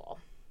preschool.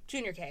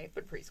 Junior K,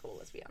 but preschool,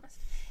 let's be honest.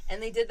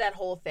 And they did that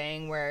whole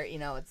thing where,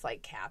 it's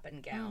like cap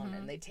and gown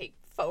and they take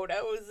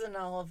photos and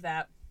all of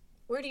that.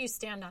 Where do you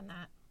stand on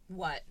that?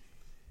 What?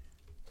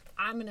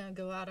 I'm going to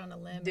go out on a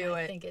limb.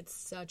 I think it's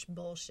such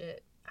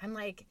bullshit. I'm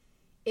like,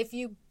 if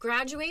you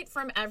graduate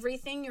from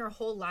everything your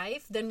whole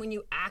life, then when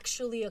you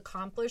actually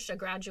accomplish a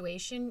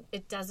graduation,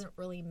 it doesn't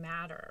really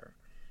matter.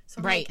 So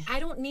I'm Right. like, I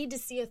don't need to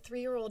see a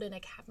 3-year-old in a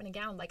cap and a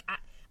gown. Like,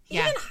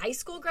 Yeah. even high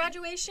school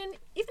graduation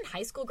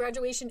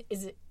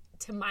is,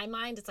 to my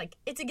mind, it's like,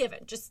 it's a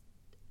given. Just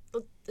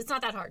It's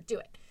not that hard. Do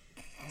it.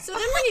 So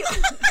then when you...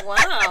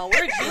 Wow,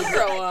 where'd you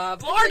grow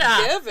up? Florida.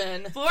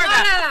 Given. Florida.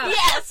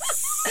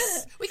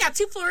 Yes. We got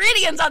 2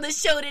 Floridians on the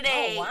show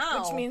today. Oh,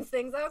 wow. Which means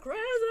things are crazy.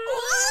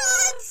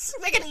 What?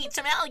 We're going to eat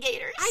some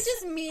alligators. I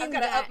just mean I've got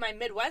to that... up my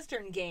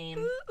Midwestern game.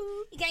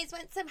 You guys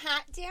want some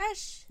hot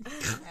dish? I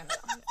don't know.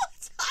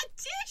 hot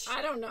dish.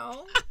 I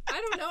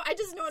don't know. I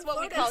just know in what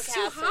we Florida call it's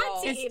too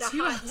hot to casserole. eat a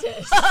hot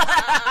dish.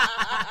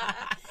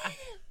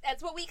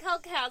 That's what we call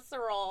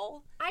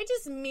casserole. I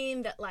just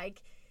mean that,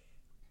 like,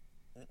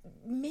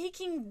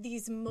 making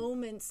these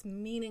moments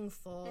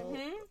meaningful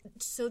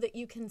so that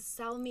you can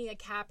sell me a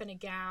cap and a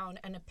gown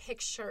and a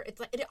picture. It's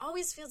like, it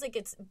always feels like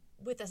it's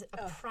with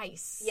a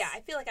price. Yeah,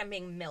 I feel like I'm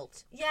being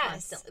milked. Yes.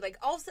 Constantly. Like,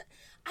 all of a sudden,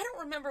 I don't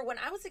remember when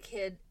I was a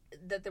kid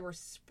that there were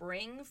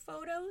spring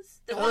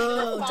photos. There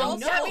Oh, were don't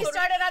get me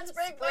started on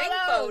spring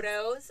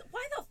photos.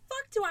 Why the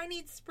fuck do I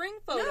need spring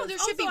photos? No, there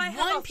should Also, be I have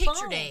one a picture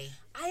phone. day.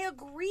 I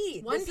agree.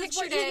 One this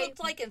picture is what day, you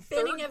looked like in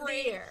beginning third of the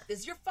grade. year. This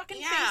is your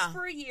fucking Yeah. face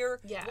for a year.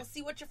 Yeah. We'll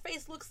see what your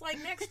face looks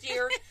like next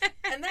year,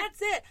 and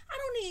that's it. I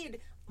don't need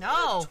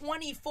No.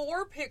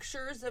 24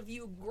 pictures of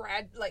you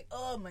like,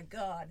 oh my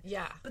god.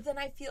 Yeah. But then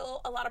I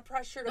feel a lot of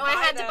pressure to No, buy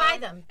I had them. to buy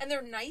them. And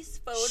they're nice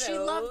photos. She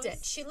loved it.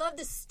 She loved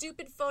the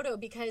stupid photo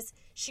because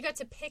she got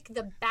to pick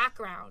the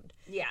background.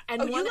 Yeah.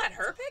 And oh, you one- let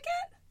her pick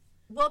it?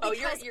 Well, Oh,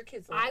 because your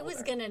kid's a little I was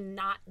older. going to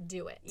not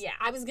do it. Yeah.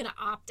 I was going to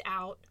opt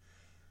out.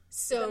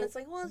 So, And it's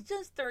like, well, it's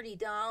just $30.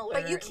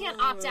 but you can't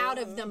opt out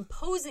of them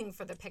posing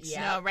for the picture.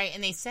 Yeah. No, right,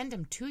 and they send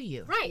them to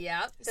you. Right.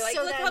 Yeah. They're like,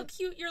 So look then- how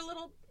cute your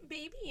little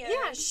baby is.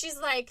 Yeah, she's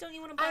like, Don't you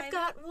wanna buy I've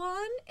got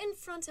one in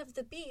front of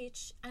the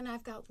beach and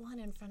I've got one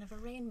in front of a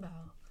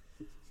rainbow.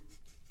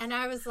 And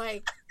I was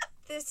like,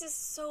 this is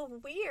so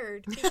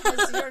weird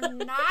because you're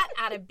not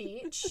at a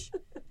beach.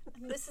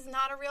 And this is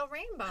not a real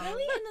rainbow.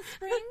 Really? In the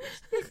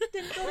spring?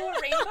 Didn't go to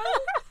a rainbow?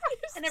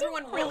 And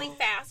everyone really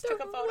fast took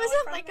a photo It in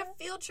wasn't front like of a it?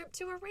 field trip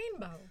to a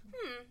rainbow.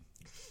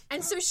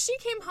 And so she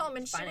came home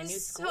and she Find a new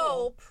was school.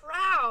 so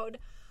proud.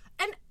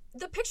 And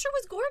the picture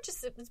was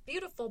gorgeous. It was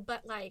beautiful,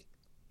 but like,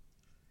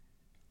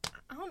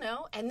 I don't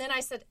know. And then I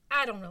said,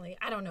 I don't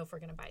know if we're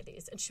going to buy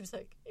these. And she was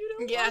like, you don't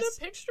want Yes.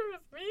 a picture of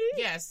me?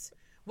 Yes.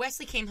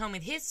 Wesley came home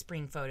with his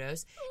spring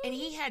photos, and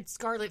he had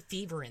scarlet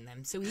fever in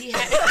them. So he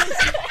had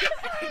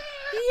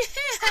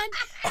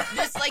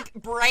this like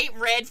bright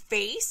red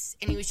face,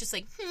 and he was just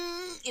like,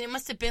 and it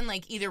must have been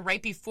like either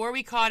right before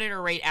we caught it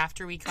or right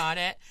after we caught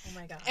it. Oh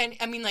my God. And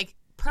I mean, like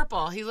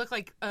purple. He looked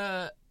like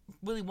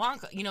Willy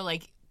Wonka,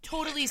 like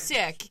totally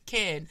sick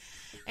kid.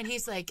 And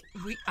he's like,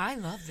 I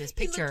love this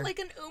He picture. looked like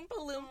an Oompa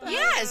Loompa.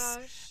 Yes.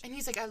 gosh. And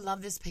he's like, I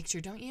love this picture,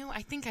 don't you?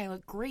 I think I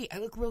look great. I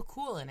look real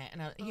cool in it.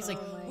 And he's like,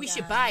 Oh my we God.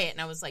 should buy it. And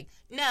I was like,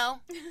 no,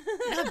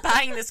 I'm not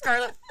buying the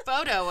scarlet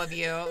photo of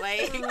you.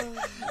 Like,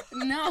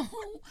 no.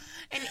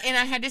 And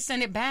I had to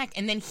send it back.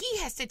 And then he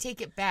has to take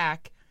it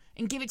back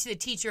and give it to the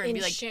teacher and In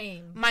be like,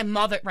 shame. my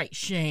mother, right,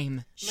 shame.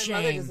 My Shame.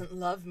 mother doesn't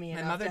love me My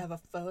enough mother- to have a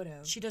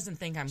photo. She doesn't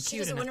think I'm She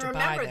cute doesn't enough want to to buy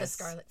remember the this.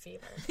 scarlet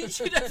fever.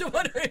 She doesn't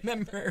want to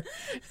remember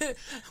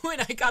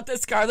when I got the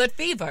scarlet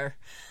fever.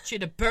 She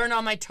had to burn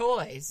all my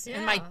toys,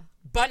 and my Yeah.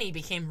 bunny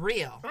became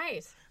real.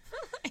 Right.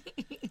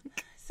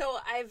 So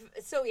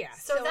So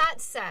that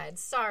said,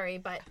 sorry,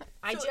 but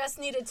I just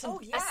needed to Oh,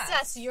 yes.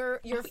 assess your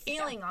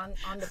feeling on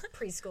the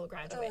preschool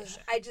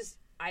graduation.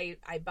 I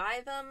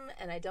buy them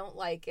and I don't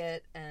like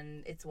it,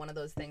 and it's one of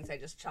those things I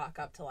just chalk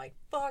up to like,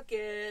 fuck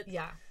it.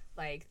 Yeah.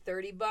 Like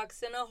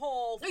 $30 in a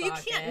hole. No, you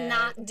fuck can't it.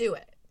 not do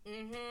it. Do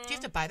you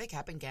have to buy the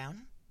cap and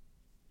gown?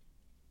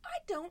 I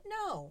don't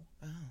know.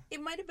 Oh.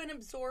 It might have been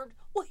absorbed.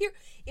 Well,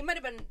 it might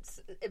have been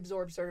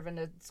absorbed sort of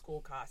into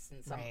school costs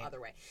in some Right. other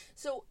way.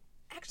 So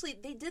actually,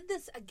 they did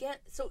this again.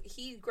 So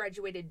he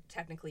graduated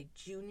technically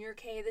junior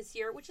K this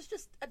year, which is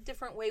just a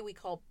different way we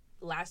call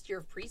last year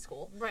of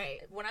preschool.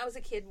 Right. When I was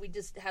a kid, we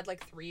just had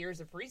like 3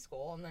 years of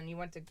preschool, and then you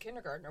went to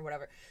kindergarten or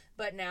whatever.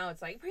 But now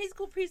it's like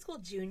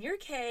preschool, junior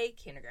K,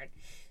 kindergarten.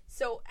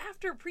 So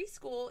after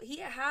preschool, he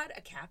had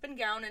a cap and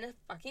gown and a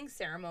fucking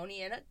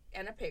ceremony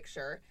and a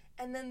picture.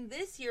 And then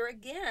this year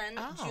again,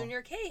 Oh.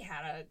 junior K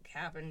had a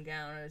cap and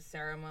gown and a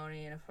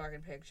ceremony and a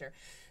fucking picture.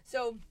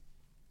 So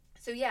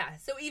yeah.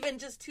 So even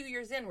just 2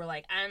 years in, we're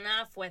like,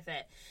 enough with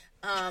it.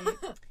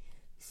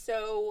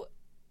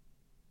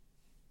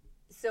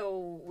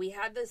 So we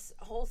had this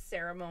whole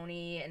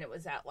ceremony, and it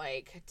was at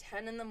like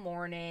 10 in the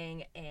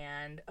morning,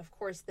 and of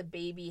course the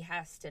baby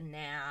has to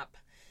nap.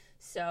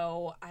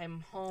 So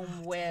I'm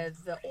home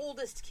with the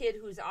oldest kid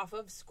who's off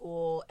of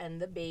school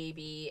and the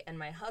baby, and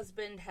my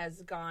husband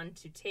has gone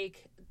to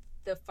take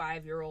the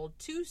 5-year-old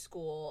to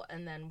school,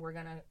 and then we're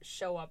going to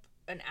show up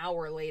an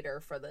hour later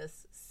for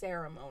this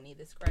ceremony,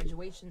 this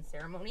graduation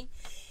ceremony.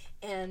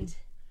 And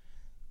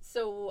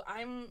so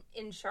I'm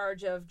in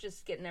charge of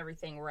just getting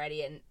everything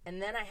ready,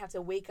 and then I have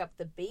to wake up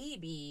the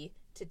baby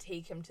to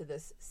take him to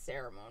this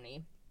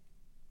ceremony.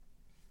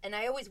 And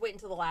I always wait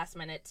until the last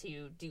minute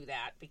to do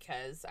that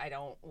because I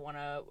don't want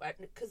to,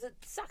 because it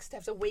sucks to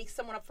have to wake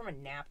someone up from a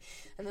nap.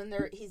 And then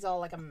he's all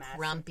like a mess.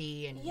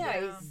 Grumpy and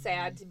He's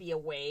sad to be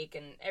awake,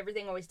 and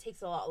everything always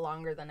takes a lot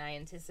longer than I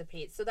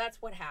anticipate. So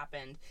that's what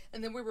happened.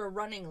 And then we were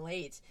running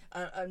late.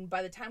 And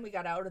by the time we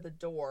got out of the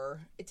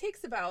door, it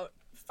takes about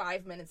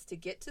 5 minutes to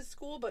get to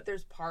school, but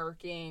there's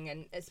parking,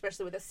 and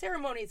especially with a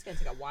ceremony, it's going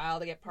to take a while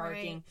to get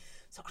parking. Right.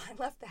 So I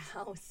left the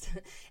house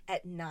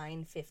at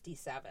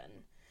 9:57.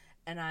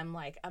 And I'm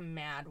like a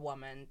mad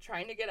woman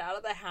trying to get out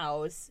of the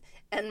house.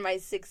 And my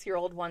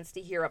 6-year-old wants to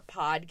hear a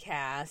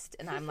podcast.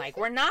 And I'm like,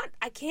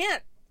 I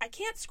can't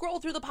scroll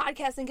through the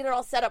podcast and get it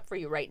all set up for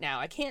you right now.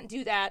 I can't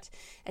do that.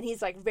 And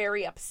he's like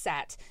very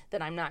upset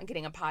that I'm not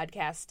getting a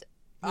podcast.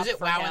 Was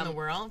it Wow in the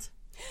World?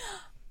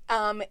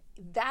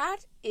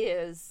 That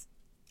is...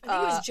 I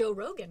think it was Joe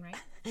Rogan, right?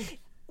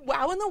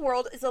 Wow in the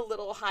World is a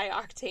little high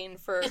octane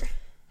for...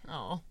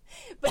 Oh.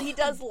 But he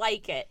does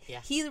like it.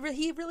 Yeah. He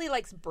really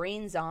likes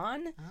Brains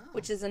On,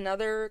 which is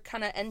another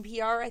kind of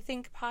NPR, I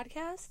think,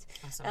 podcast.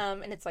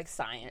 Awesome. And it's like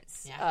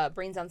science. Yeah.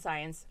 Brains On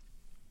Science.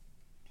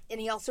 And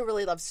he also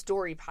really loves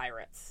Story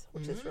Pirates,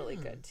 which is really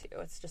good, too.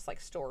 It's just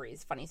like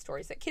stories, funny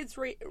stories that kids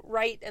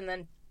write, and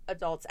then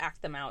adults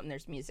act them out, and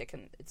there's music,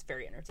 and it's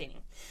very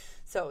entertaining.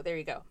 So there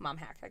you go. Mom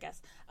hack, I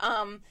guess.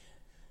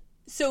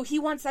 So he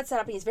wants that set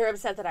up, and he's very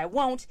upset that I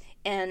won't.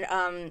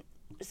 And...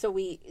 So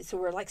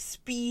we're like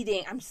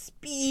speeding. I'm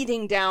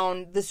speeding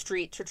down the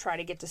street to try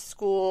to get to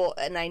school,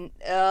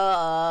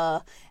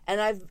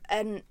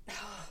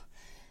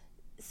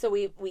 so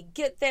we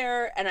get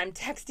there, and I'm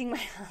texting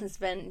my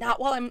husband, not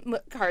while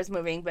car's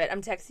moving, but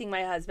I'm texting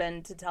my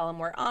husband to tell him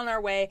we're on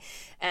our way,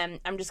 and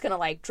I'm just gonna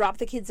like drop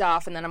the kids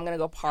off, and then I'm gonna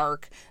go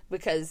park,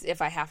 because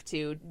if I have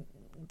to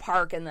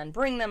park and then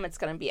bring them, it's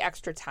gonna be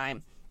extra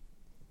time.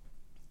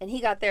 And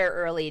he got there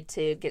early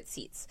to get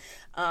seats.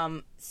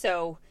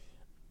 So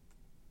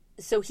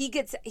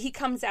he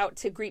comes out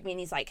to greet me, and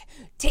he's like,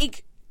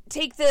 take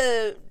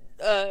the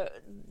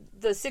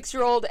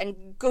 6-year-old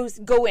and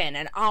go in,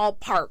 and I'll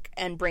park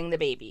and bring the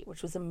baby,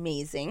 which was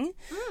amazing.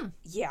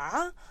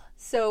 Yeah.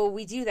 So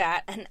we do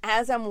that, and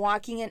as I'm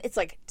walking in, it's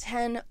like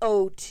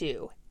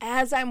 10:02.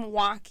 As I'm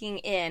walking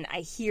in, I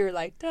hear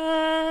like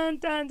dun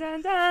dun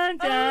dun dun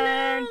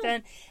dun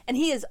dun, and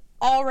he is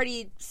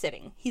already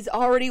sitting. He's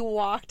already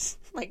walked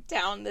like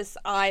down this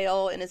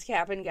aisle in his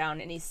cap and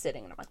gown, and he's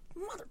sitting, and I'm like,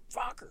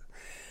 motherfucker.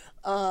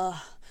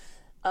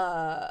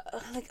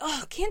 Like,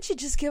 oh, can't you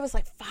just give us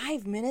like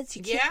 5 minutes?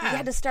 You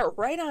had to start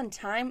right on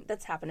time.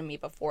 That's happened to me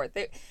before.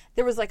 There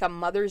was like a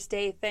Mother's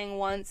Day thing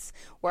once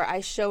where I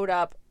showed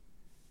up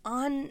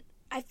I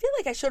feel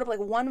like I showed up like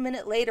 1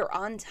 minute later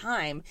on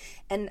time,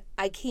 and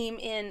I came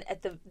in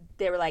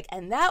they were like,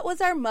 and that was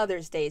our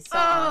Mother's Day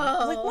song. I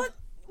was like, what?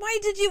 Why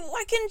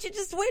couldn't you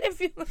just wait a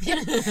few minutes?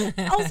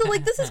 Also,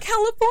 like, this is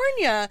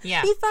California.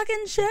 Yeah. Be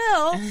fucking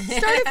chill.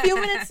 Start a few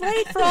minutes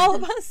late for all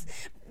of us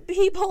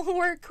people who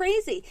are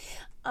crazy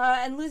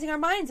and losing our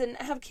minds and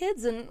have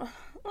kids and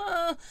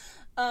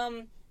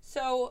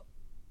so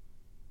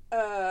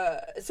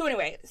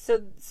anyway,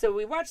 so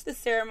we watch the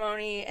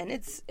ceremony, and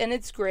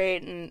it's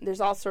great, and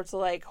there's all sorts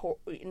of like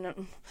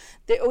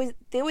they always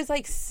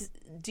like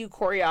do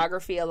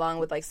choreography along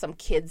with like some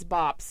Kids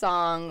Bop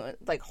song,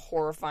 like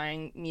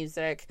horrifying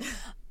music.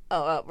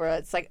 Where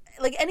it's like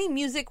any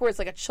music where it's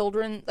like a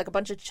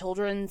bunch of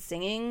children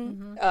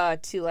singing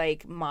to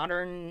like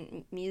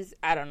modern music.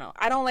 I don't know.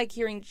 I don't like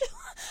hearing.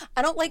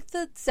 I don't like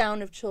the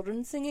sound of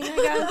children singing, I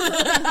guess.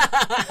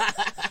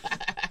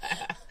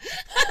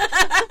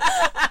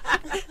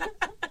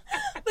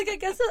 Like, I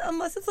guess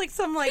unless it's like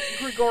some like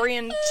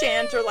Gregorian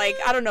chant or like,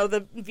 I don't know,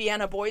 the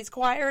Vienna Boys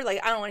Choir. Like,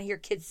 I don't want to hear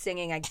kids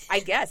singing. I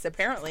guess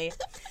apparently.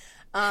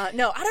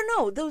 No, I don't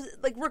know. Those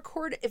like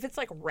record if it's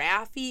like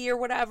Raffi or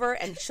whatever,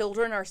 and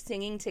children are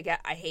singing together.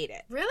 I hate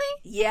it.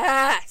 Really?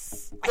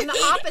 Yes. I'm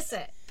the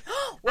opposite.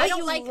 I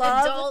don't like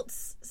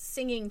adults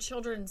singing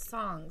children's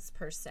songs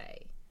per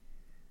se.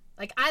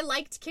 Like, I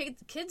liked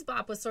Kids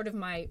Bop was sort of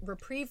my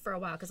reprieve for a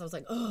while because I was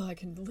like, oh, I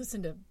can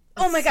listen to.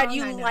 Oh my God,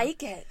 you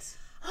like it?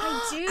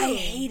 I do. I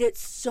hate it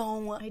so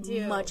much.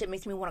 It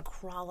makes me want to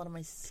crawl out of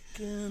my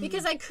skin.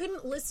 Because I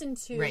couldn't listen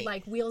to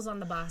like Wheels on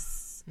the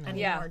Bus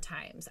any more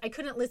times. I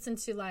couldn't listen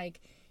to like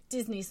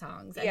Disney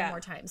songs any more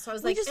times. So I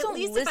was like, at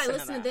least if I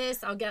listen to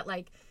this, I'll get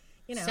like,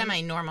 you know,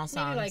 semi-normal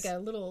songs. Maybe like a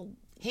little.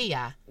 Hey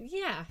ya.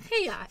 Yeah,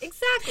 hey ya,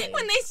 exactly.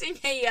 When they sing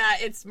hey ya,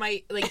 it's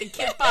my, like the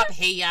Kids Bop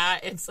hey ya,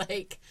 it's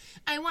like,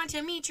 I want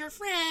to meet your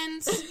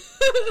friends,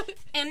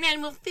 and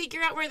then we'll figure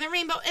out where the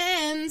rainbow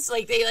ends.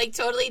 Like, they like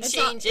totally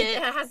change it.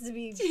 It has to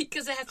be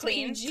because it has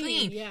clean. to be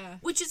clean. Yeah.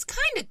 Which is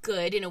kind of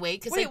good in a way.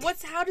 Cause wait,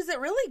 how does it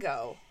really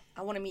go?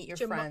 I want to meet your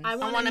friends. I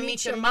want to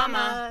meet your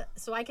mama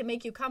so I can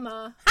make you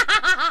cumma.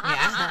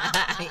 Yeah.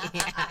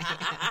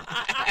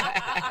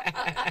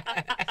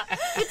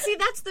 But see,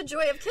 that's that's the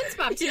joy of Kids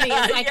Bop to me.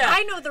 Yeah, It's like, yeah.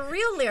 I know the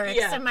real lyrics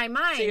Yeah. in my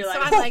mind. So you're So,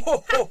 like, I'm like,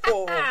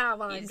 while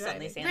while you I'm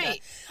suddenly driving. Santa.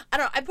 Right. I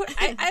don't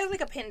know. I have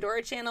like a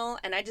Pandora channel,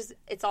 and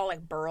it's all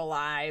like Burl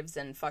Ives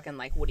and fucking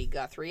like Woody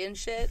Guthrie and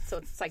shit. So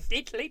it's like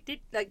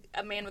like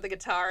a man with a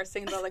guitar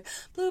singing about like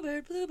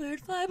bluebird,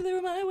 bluebird, fly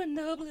through my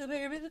window,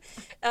 bluebird.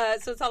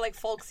 So it's all like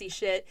folksy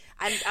shit.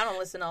 I don't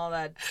listen to all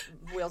that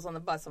Wheels on the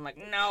Bus. I'm like,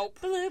 no,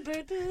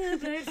 bluebird,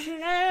 bluebird,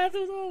 fly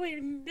through the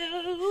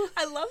window.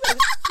 I love it.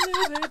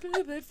 Bluebird,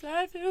 bluebird,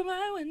 fly through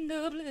my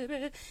window,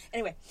 bluebird.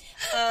 Anyway,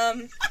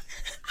 it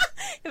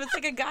was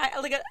like a guy,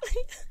 like a.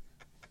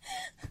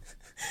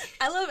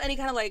 I love any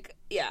kind of like,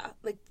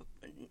 like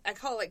I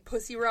call it like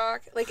pussy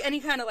rock, like any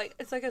kind of like,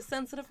 it's like a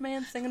sensitive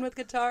man singing with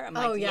guitar. I'm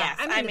like, Oh, yeah, yes,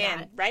 I'm I'm into in,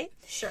 that. right?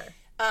 Sure.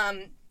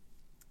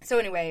 So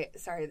anyway,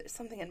 sorry, there's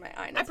something in my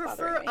eye. And I it's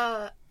bothering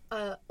prefer me.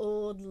 a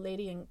old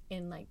lady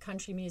in like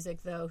country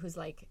music though, who's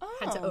like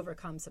had to Oh.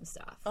 overcome some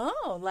stuff.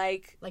 Oh,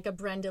 like Like a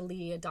Brenda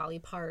Lee, a Dolly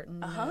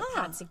Parton, Uh-huh. a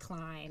Patsy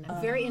Cline.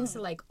 I'm very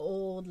into like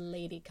old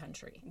lady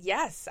country.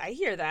 yes, I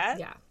hear that.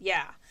 Yeah.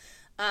 yeah.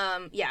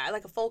 I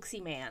like a folksy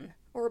man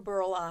or a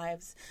Burl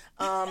Ives.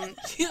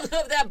 You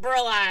love that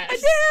Burl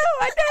Ives.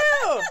 I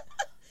do.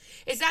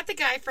 Is that the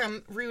guy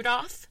from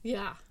Rudolph?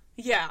 Yeah.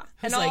 Yeah,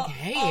 Who's and like,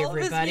 hey, of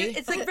his everybody.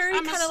 it's like very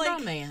I'm a kind of like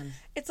snowman.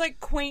 it's like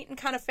quaint and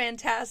kind of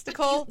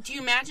fantastical. Do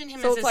you imagine him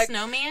So as it's a like,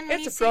 snowman when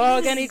It's he a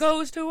frog, sings? and he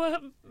goes to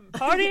a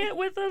party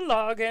with a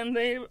log, and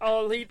they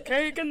all eat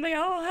cake, and they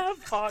all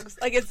have hogs.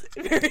 Like it's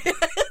very, it's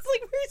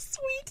like very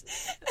sweet.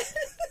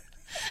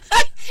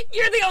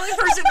 You're the only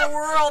person in the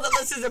world that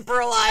listens to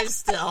Burl Ives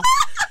still.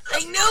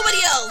 Like nobody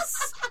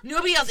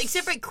else,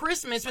 except for at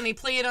Christmas when they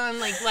play it on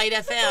like Light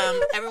FM.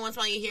 Every once in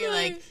a while you hear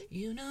like,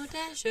 you know,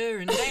 Dasher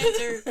and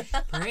Dancer,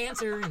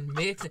 Prancer and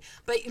Vixen.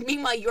 But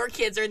meanwhile, your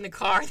kids are in the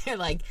car. They're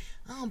like,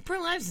 oh,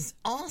 Burl Ives is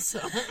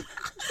awesome.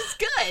 It's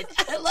good.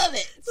 I love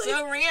it. It's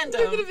so random.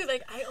 They're gonna be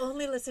like, I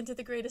only listen to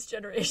The Greatest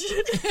Generation.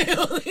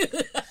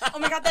 Oh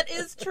my god, that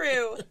is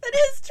true. That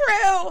is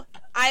true.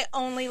 I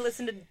only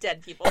listen to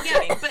dead people.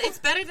 Yeah, but it's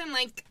better than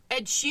like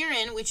Ed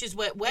Sheeran, which is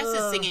what Wes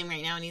is singing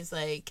right now, and he's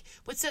like,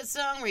 "What's that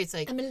song where he's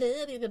like?" I'm in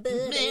love with a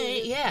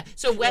buddy. Yeah.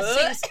 So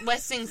Wes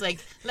sings like,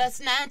 "Last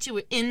night you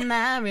were in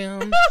my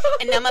room,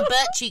 and now my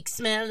butt cheeks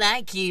smell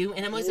like you,"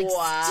 and I'm always like,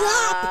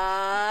 "Stop!"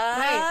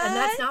 Right, and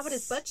that's not what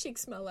his butt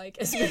cheeks smell like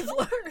as we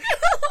flirt.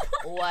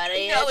 What are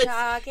you No, it's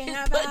talking his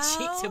about? butt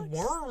cheeks have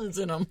worms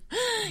in them.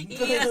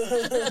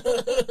 Yeah.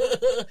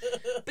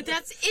 But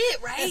that's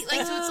it, right?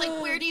 Like, so it's like,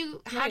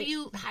 how do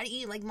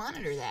you like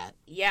monitor that?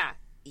 Yeah.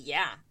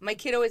 My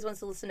kid always wants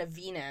to listen to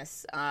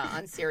Venus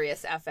on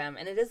Sirius FM,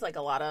 and it is like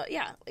a lot of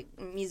like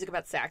music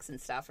about sex and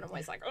stuff. And I'm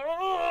always like,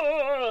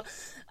 oh.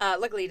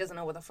 Luckily, he doesn't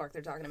know what the fuck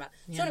they're talking about.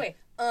 So anyway,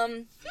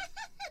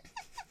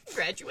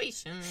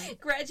 graduation.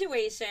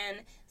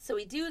 So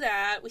we do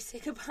that. We say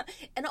goodbye,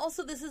 and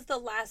also this is the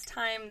last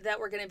time that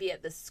we're going to be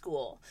at this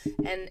school,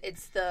 and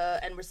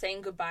we're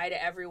saying goodbye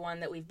to everyone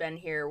that we've been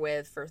here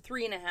with for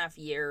 3.5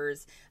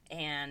 years,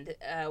 and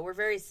we're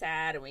very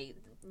sad, and we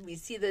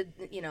see the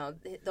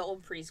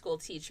old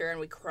preschool teacher, and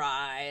we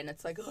cry, and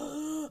it's like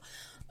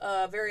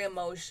very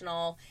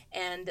emotional,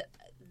 and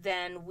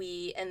then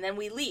we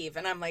leave,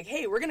 and I'm like,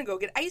 hey, we're gonna go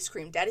get ice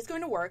cream. Daddy's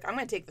going to work. I'm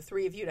gonna take the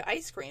 3 of you to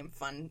ice cream.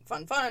 Fun.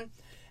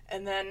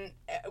 And then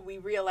we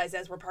realize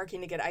as we're parking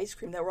to get ice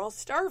cream that we're all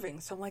starving.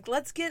 So I'm like,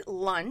 let's get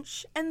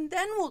lunch and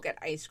then we'll get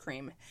ice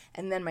cream.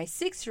 And then my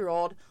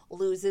 6-year-old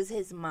loses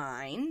his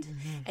mind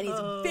and he's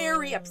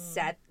very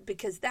upset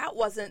because that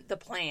wasn't the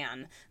plan.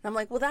 And I'm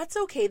like, well, that's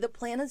okay. The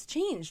plan has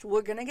changed.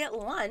 We're going to get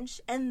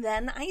lunch and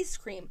then ice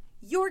cream.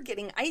 You're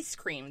getting ice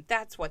cream.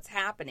 That's what's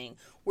happening.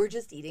 We're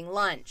just eating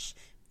lunch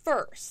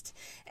first.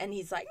 And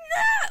he's like,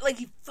 nah! Like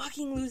he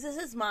fucking loses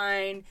his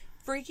mind,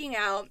 freaking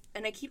out,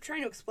 and I keep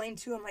trying to explain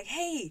to him, like,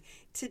 hey,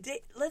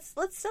 today let's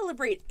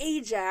celebrate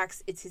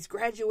Ajax. It's his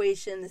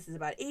graduation. This is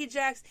about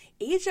Ajax.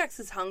 Ajax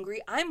is hungry.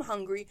 I'm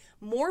hungry.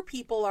 More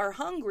people are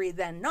hungry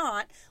than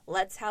not.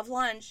 Let's have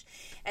lunch.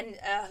 And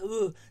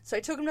so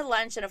I took him to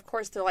lunch, and of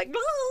course they're like,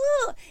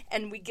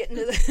 and we get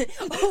into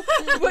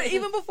the but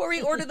even before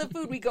we order the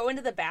food, we go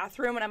into the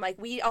bathroom, and I'm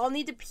like, we all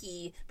need to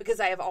pee because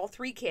I have all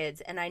 3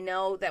 kids, and I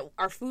know that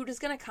our food is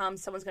going to come.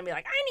 Someone's going to be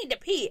like, I need to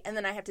pee, and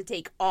then I have to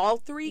take all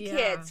 3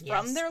 kids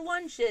from their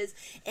lunches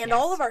and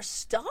all of our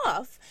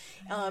stuff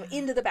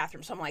into the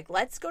bathroom. So I'm like,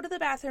 let's go to the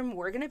bathroom.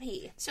 We're going to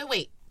pee. So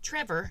wait,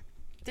 Trevor,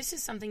 this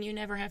is something you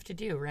never have to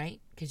do, right?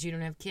 Because you don't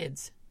have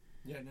kids.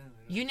 Yeah, no.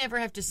 You never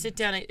have to sit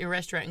down at a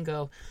restaurant and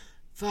go,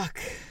 fuck,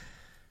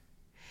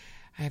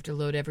 I have to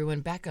load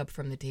everyone back up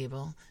from the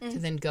table to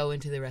then go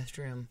into the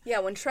restroom. Yeah,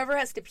 when Trevor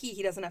has to pee,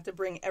 he doesn't have to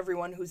bring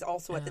everyone who's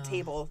also at the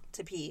table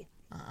to pee.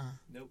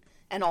 Nope.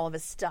 And all of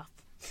his stuff.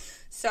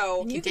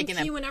 So You can taking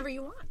pee a- whenever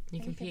you want.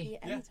 You can pee.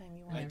 anytime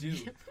you want. I do.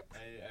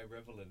 I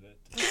revel in it.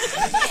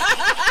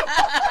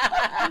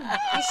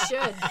 You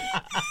should.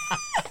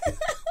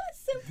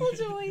 Simple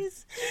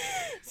joys.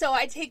 So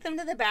I take them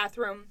to the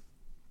bathroom,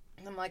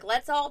 I'm like,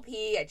 let's all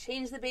pee. I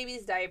change the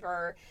baby's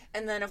diaper.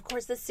 And then, of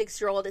course, the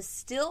 6-year-old is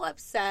still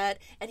upset.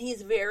 And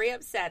he's very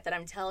upset that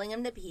I'm telling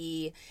him to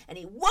pee. And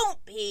he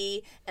won't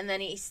pee. And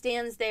then he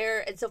stands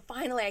there. And so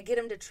finally I get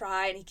him to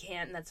try and he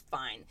can't. And that's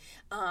fine.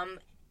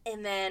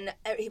 And then,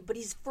 but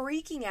he's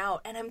freaking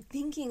out. And I'm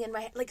thinking in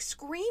my head, like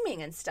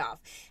screaming and stuff.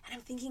 And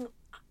I'm thinking,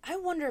 I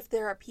wonder if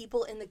there are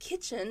people in the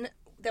kitchen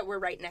that we're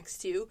right next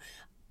to,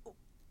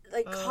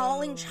 like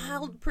calling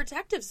child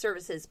protective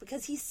services,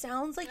 because he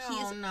sounds like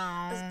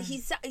he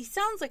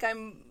sounds like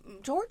I'm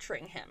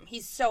torturing him.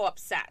 He's so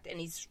upset and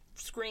he's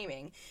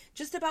screaming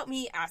just about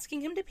me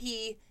asking him to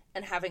pee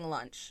and having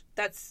lunch.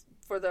 That's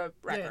for the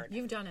record. Yeah,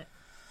 you've done it.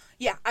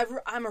 Yeah,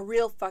 I'm a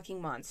real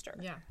fucking monster.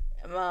 Yeah.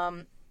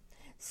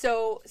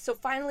 So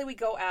finally we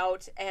go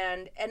out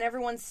and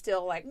everyone's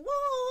still like,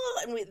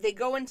 whoa, and they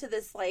go into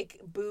this like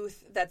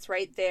booth that's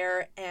right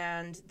there,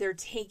 and they're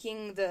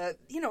taking the,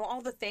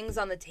 all the things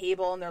on the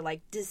table, and they're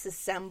like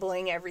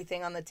disassembling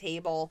everything on the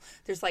table.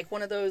 There's like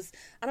one of those,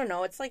 I don't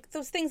know, it's like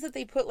those things that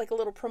they put like a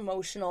little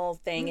promotional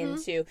thing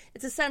into.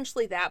 It's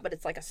essentially that, but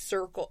it's like a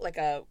circle,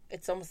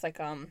 it's almost like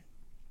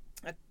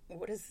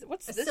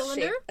what's this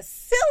cylinder? shape? A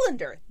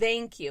cylinder.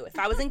 Thank you. If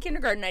I was in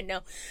kindergarten, I'd know.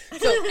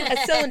 So a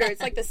cylinder.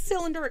 It's like the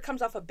cylinder. It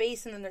comes off a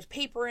base, and then there's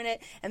paper in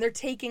it, and they're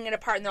taking it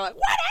apart, and they're like,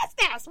 "What is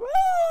this?" Woo!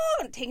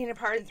 And taking it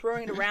apart and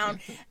throwing it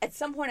around. At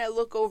some point, I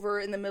look over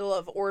in the middle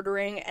of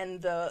ordering,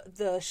 and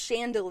the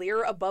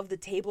chandelier above the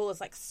table is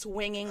like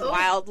swinging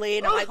wildly,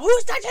 and I'm like,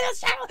 "Who's touching this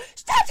chandelier?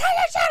 Stop touching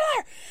the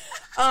chandelier!"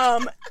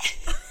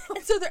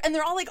 And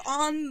they're all like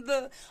on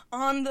the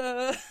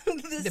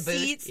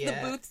seats, the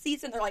booth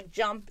seats, and they're like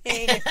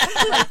jumping,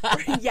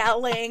 like,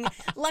 yelling.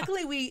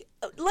 Luckily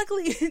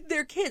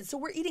they're kids, so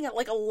we're eating at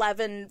like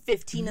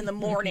 11:15 in the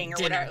morning or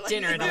whatever.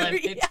 Dinner at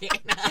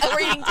 11:15. We're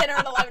eating dinner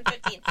at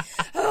 11:15.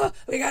 Oh,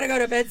 we gotta go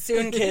to bed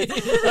soon, kids.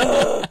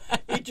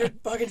 Eat your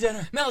fucking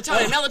dinner.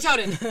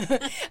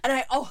 Melatonin.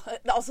 And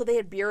also they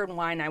had beer and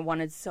wine. I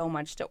wanted so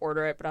much to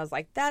order it, but I was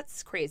like,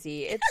 that's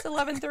crazy. It's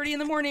 11:30 in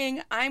the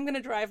morning. I'm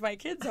gonna drive my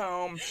kids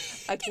home.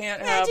 I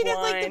can't have wine. Imagine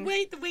if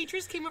like the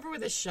waitress came over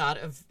with a shot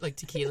of like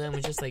tequila and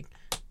was just like,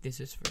 "This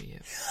is for you."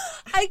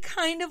 I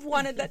kind of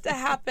wanted that to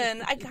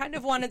happen. I kind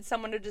of wanted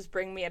someone to just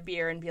bring me a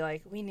beer and be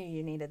like, "We knew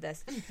you needed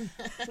this.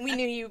 We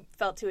knew you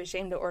felt too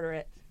ashamed to order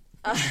it."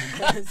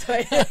 So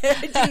I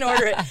didn't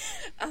order it.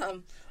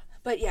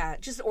 But yeah,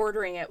 just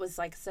ordering it was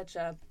like such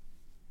a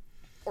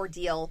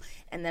ordeal.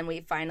 And then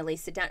we finally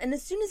sit down. And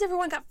as soon as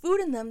everyone got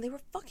food in them, they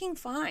were fucking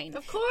fine.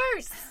 Of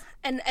course.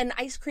 And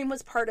ice cream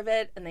was part of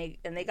it, and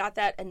they got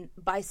that. And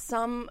by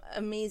some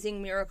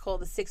amazing miracle,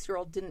 the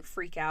 6-year-old didn't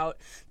freak out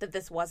that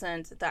this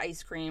wasn't the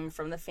ice cream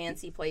from the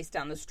fancy place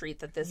down the street.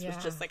 That this was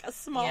just like a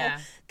small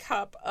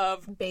cup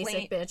of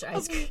basic bitch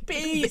ice cream.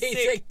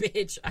 Basic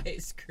bitch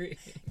ice cream.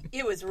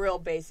 It was real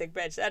basic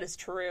bitch. That is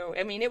true.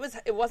 I mean,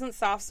 it wasn't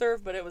soft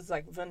serve, but it was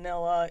like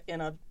vanilla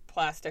in a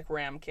plastic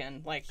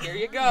ramekin. Like, here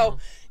you go.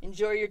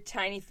 Enjoy your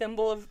tiny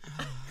thimble of.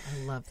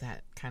 I love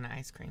that kind of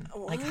ice cream.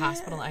 What? Like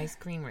hospital ice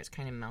cream where it's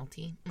kind of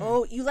melty.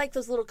 Oh, you like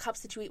those little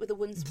cups that you eat with a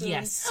wooden spoon?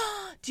 Yes.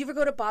 Do you ever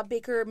go to Bob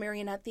Baker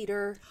Marionette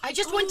Theater? I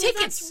just won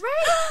tickets. That's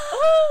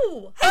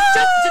right.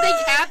 Do they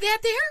have that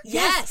there?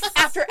 Yes.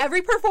 After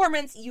every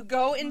performance, you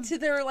go into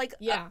their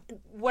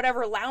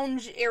whatever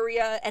lounge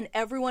area, and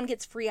everyone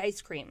gets free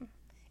ice cream.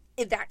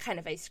 That kind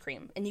of ice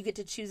cream, and you get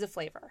to choose a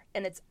flavor,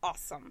 and it's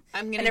awesome.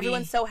 And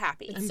everyone's so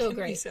happy. It's so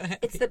great.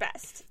 It's the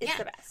best. It's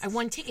the best. I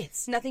won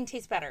tickets. Nothing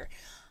tastes better.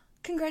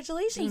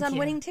 Congratulations on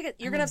winning tickets.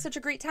 You're going to have such a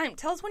great time.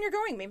 Tell us when you're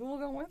going. Maybe we'll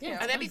go with you.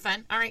 Oh, that'd be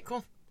fun. All right,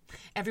 cool.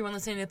 Everyone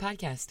listening to the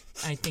podcast,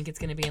 I think it's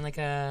going to be in like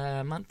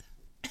a month.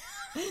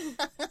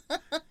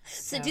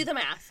 So do the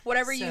math.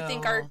 Whatever you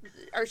think our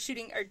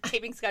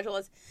taping schedule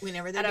is.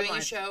 Whenever they're doing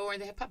a show or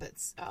they have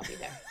puppets, I'll be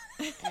there.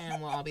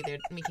 And we'll all be there.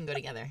 We can go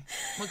together.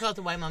 We'll call it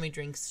the Why Mommy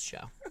Drinks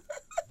show.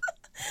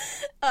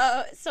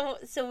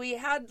 So we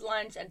had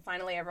lunch, and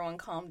finally everyone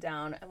calmed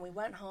down, and we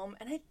went home,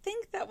 and I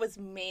think that was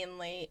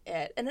mainly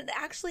it. And it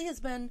actually has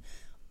been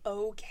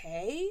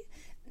okay.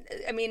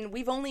 I mean,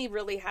 we've only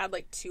really had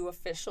like 2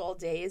 official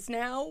days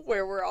now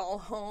where we're all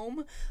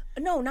home.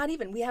 No, not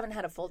even. We haven't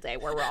had a full day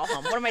where we're all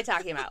home. What am I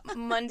talking about?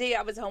 Monday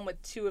I was home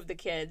with 2 of the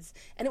kids,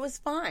 and it was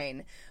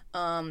fine.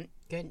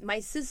 Good. My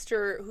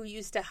sister, who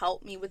used to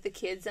help me with the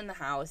kids in the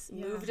house,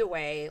 moved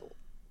away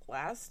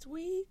last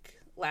week.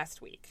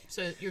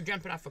 So you're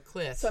jumping off a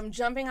cliff. So I'm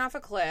jumping off a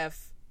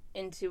cliff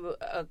into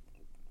a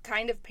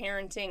kind of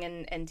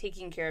parenting and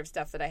taking care of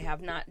stuff that I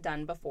have not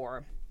done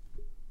before.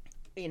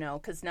 You know,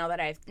 because now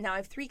I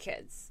have 3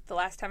 kids. The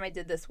last time I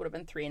did this would have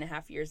been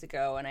 3.5 years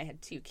ago, and I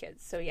had 2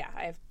 kids. So yeah,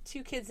 I have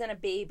 2 kids and a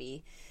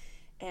baby,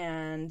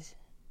 and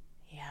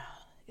yeah,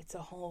 it's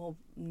a whole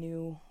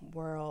new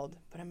world.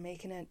 But I'm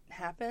making it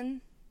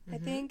happen. I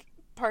think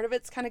part of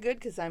it's kind of good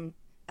because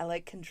I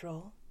like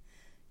control.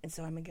 And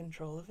so I'm in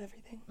control of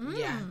everything.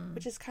 Yeah.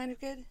 Which is kind of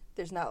good.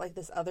 There's not like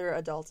this other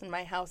adult in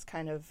my house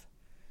kind of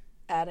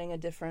adding a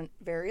different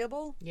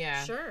variable.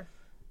 Yeah. Sure.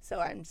 So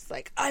I'm just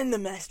like, I'm the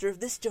master of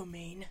this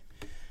domain.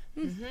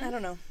 I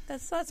don't know.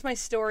 That's my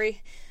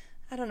story.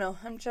 I don't know.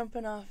 I'm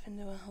jumping off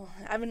into a whole.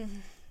 I've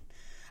been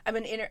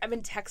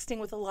texting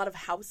with a lot of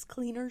house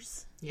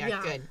cleaners.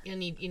 Yeah, good. You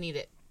need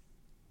it.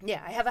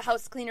 Yeah, I have a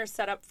house cleaner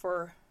set up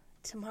for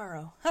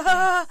tomorrow.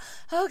 Oh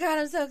God,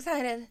 I'm so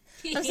excited.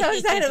 I'm so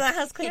excited. The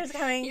house cleaner's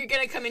coming. You're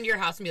gonna come into your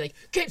house and be like,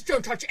 kids,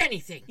 don't touch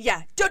anything.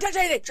 Yeah, don't touch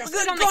anything. Just Go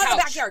sit on in the the couch.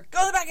 backyard.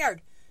 Go in the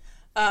backyard.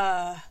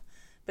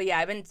 But yeah,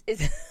 I've been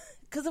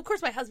because of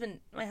course my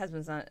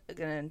husband's not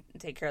gonna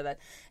take care of that.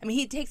 I mean,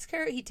 he takes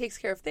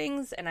care of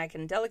things, and I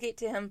can delegate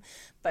to him.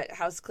 But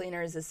house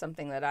cleaners is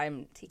something that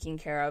I'm taking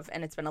care of,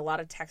 and it's been a lot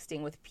of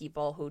texting with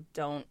people who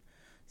don't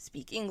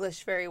speak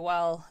English very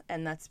well,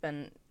 and that's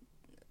been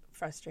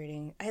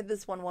frustrating. I had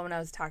this one woman I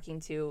was talking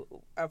to,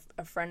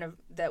 a friend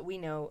that we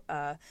know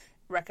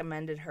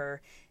recommended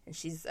her, and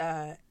she's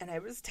and I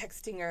was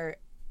texting her,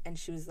 and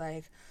she was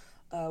like,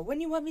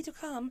 when you want me to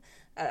come,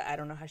 I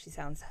don't know how she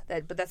sounds,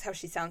 but that's how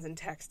she sounds in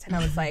text. And I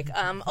was like,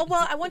 oh,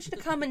 well, I want you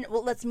to come and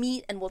let's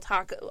meet and we'll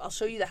talk. I'll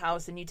show you the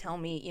house and you tell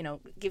me,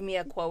 give me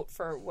a quote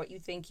for what you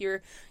think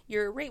your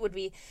rate would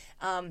be.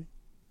 And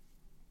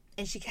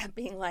she kept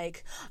being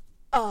like,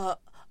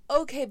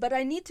 okay, but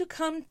I need to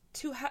come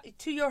to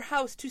your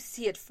house to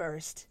see it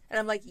first. And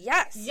I'm like,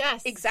 yes,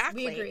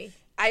 exactly. We agree.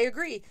 I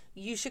agree.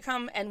 You should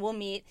come and we'll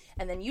meet.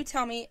 And then you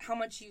tell me how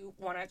much you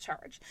want to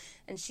charge.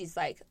 And she's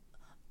like,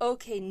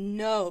 okay,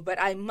 no,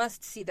 but I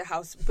must see the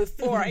house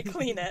before I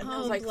clean it. And I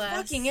was like,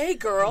 fucking A,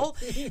 girl.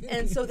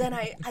 And so then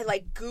I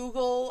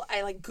Google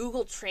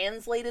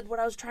translated what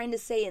I was trying to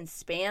say in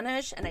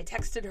Spanish, and I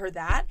texted her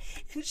that,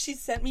 and she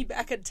sent me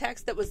back a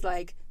text that was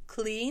like,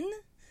 clean?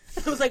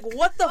 I was like,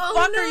 what the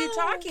fuck are you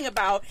talking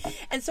about?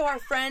 And so our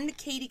friend,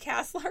 Katie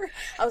Kassler,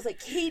 I was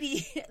like,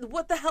 Katie,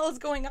 what the hell is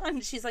going on?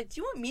 And she's like,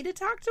 do you want me to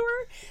talk to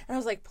her? And I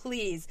was like,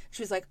 please.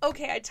 She was like,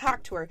 okay, I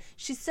talked to her.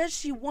 She says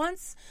she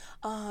wants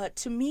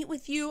to meet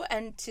with you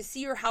and to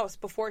see your house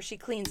before she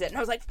cleans it. And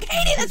I was like,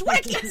 Katie, that's what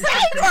I keep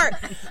saying to her.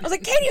 I was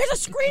like, Katie,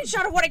 here's a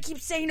screenshot of what I keep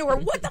saying to her.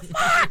 What the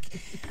fuck?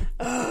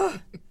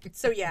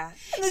 So, yeah.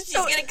 She's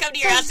going to come to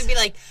your house and be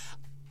like,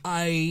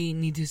 I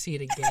need to see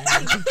it again.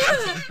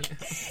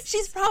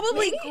 She's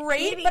probably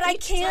great, but I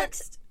can't.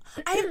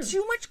 I have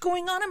too much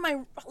going on in my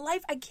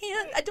life. I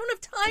don't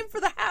have time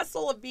for the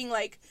hassle of being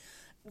like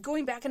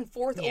going back and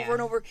forth over and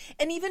over.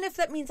 And even if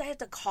that means I have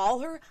to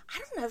call her, I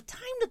don't have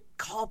time to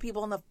call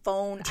people on the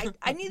phone.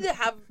 I need to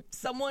have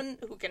someone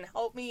who can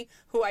help me,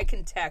 who I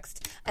can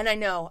text. And I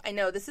know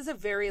this is a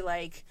very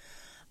like,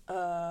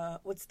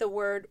 what's the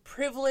word?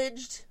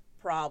 Privileged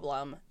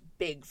problem.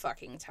 Big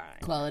fucking time.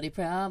 Quality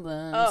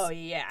Problems. Oh,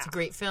 yeah. It's a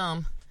great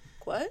film.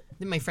 What?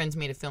 My friends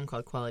made a film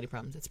called Quality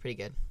Problems. It's pretty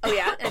good. Oh,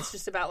 yeah? And it's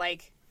just about,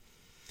 like...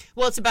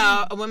 Well, it's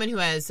about a woman who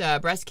has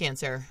breast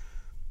cancer.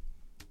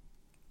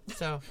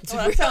 So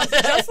that sounds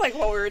just like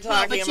what we were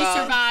talking about. But she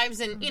survives,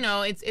 and,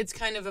 it's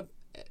kind of a...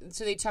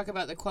 So they talk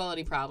about the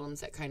quality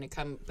problems that kind of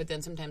come, but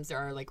then sometimes there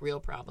are, like,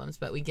 real problems,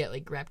 but we get,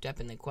 like, wrapped up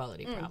in the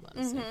quality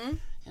problems. Mm-hmm.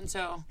 And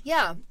so...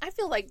 Yeah, I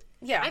feel like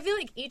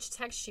each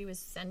text she was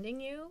sending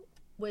you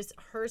was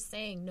her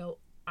saying, no,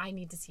 I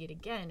need to see it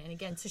again and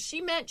again. So she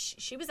meant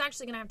she was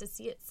actually going to have to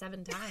see it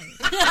 7 times.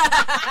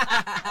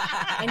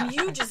 And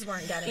you just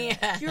weren't getting it.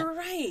 You're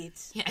right.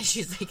 Yeah,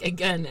 she's like,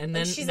 again, and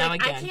then she's now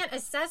like, again. I can't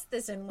assess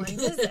this in one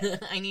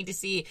visit. I need to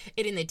see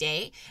it in the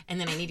day, and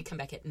then I need to come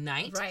back at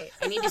night. Right.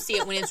 I need to see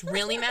it when it's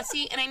really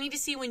messy, and I need to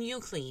see when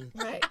you clean.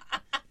 Right.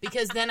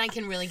 Because then I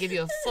can really give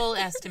you a full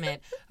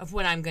estimate of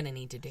what I'm going to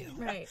need to do.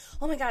 Right.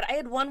 Oh, my God. I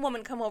had one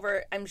woman come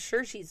over. I'm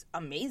sure she's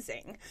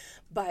amazing,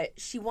 but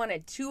she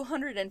wanted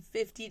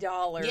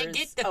 $250 Yeah,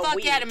 get the a fuck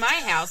week. out of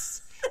my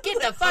house.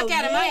 Get the fuck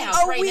out of my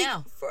house right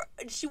now.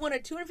 She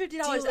wanted $250. Do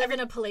you live in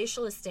a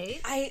palatial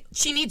estate?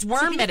 She needs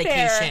worm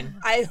medication.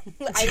 I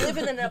live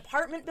in an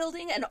apartment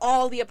building, and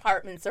all the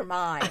apartments are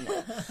mine.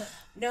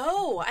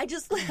 No, I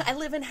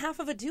live in half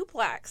of a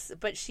duplex,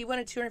 but she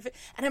wanted $250,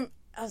 and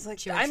I was like,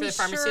 she works I'm for the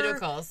sure,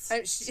 pharmaceuticals.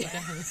 she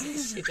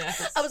does. She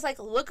does. I was like,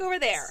 look over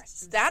there.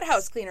 That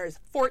house cleaner is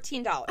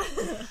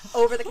 $14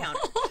 over the counter.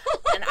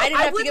 And I didn't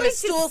have to give a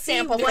stool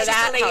sample for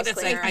that house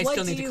cleaner. I what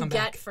still do need to you come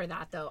get back. for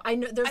that, though? I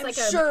know there's I'm like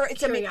sure a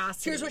it's amazing.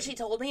 curiosity. Here's what she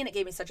told me, and it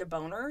gave me such a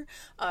boner.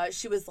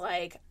 She was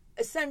like,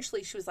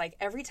 essentially, she was like,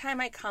 every time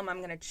I come, I'm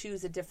going to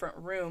choose a different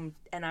room,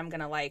 and I'm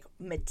going to, like,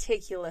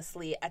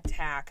 meticulously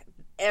attack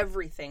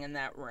everything in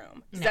that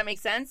room. Does that make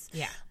sense?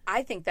 Yeah.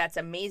 I think that's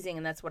amazing,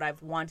 and that's what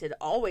I've wanted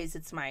always.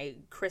 It's my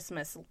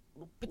Christmas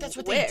But that's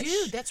what wish. they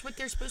do. That's what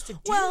they're supposed to do.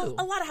 Well,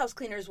 a lot of house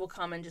cleaners will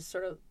come and just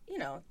sort of,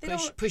 they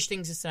push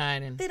things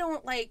aside. And they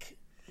don't, like,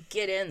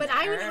 get in But there.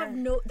 I would have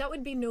that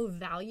would be no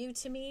value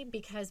to me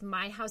because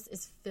my house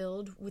is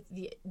filled with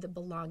the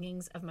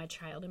belongings of my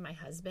child and my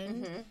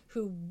husband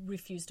who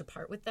refuse to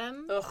part with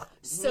them. Ugh,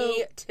 So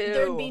me too.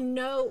 there'd be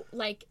no,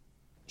 like,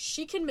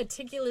 she can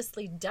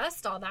meticulously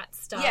dust all that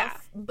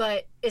stuff,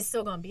 but it's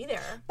still going to be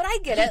there. But I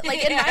get it.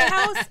 Like, in my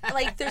house,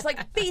 like, there's,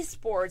 like,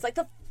 baseboards. Like,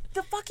 the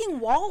fucking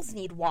walls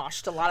need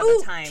washed a lot of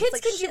the time. Kids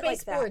like, can do shit like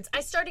that. baseboards. I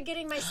started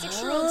getting my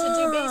 6-year-old to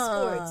do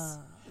baseboards.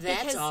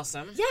 That's because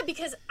awesome. Yeah,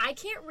 because I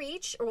can't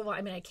reach, or well,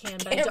 I mean, I can,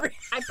 but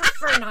I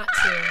prefer not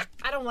to.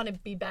 I don't want to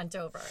be bent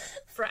over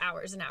for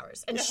hours and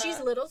hours. And she's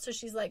little, so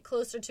she's like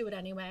closer to it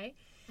anyway.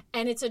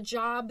 And it's a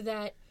job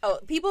that Oh,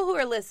 people who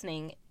are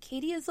listening,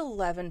 Katie is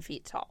 11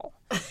 feet tall.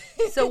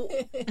 So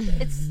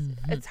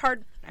it's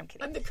hard. I'm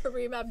kidding. I'm the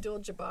Kareem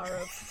Abdul-Jabbar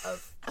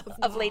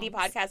Of lady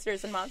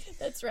podcasters and moms.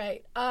 That's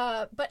right.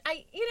 But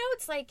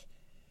it's like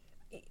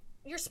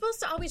you're supposed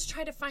to always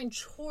try to find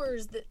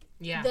chores that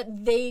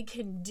they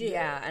can do.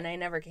 Yeah, and I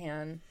never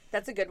can.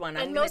 That's a good one.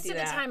 And most of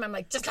the time, I'm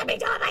like, just let me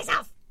do it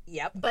myself.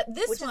 Yep. But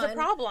this Which one, is a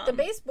problem. the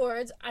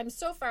baseboards, I'm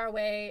so far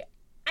away,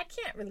 I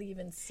can't really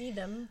even see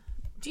them.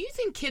 Do you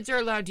think kids are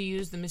allowed to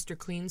use the Mr.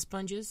 Clean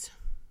sponges?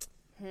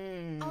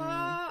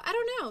 I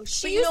don't know.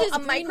 She But you know, uses a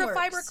microfiber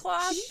Greenworks.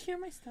 cloth. Can you hear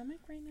my stomach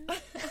right now?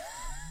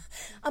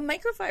 A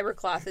microfiber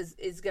cloth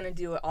is going to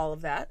do all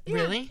of that.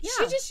 Really?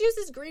 She just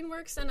uses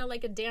Greenworks and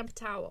a damp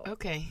towel.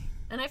 Okay.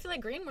 And I feel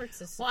like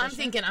Greenworks is Well, I'm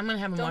thinking I'm going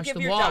to have them Don't wash give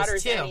the your walls,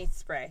 daughters too. any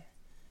spray.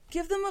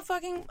 Give them a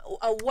fucking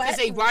a wet. Because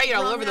they write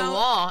all over the wrung out-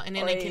 wall, and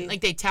then they Oy. can,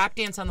 like, they tap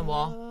dance on the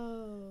wall.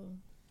 Oh,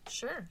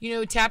 sure. You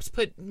know, taps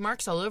put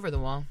marks all over the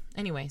wall.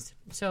 Anyways,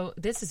 so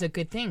this is a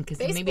good thing, because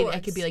maybe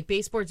that could be like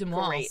baseboards and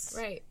walls. Great.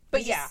 Right.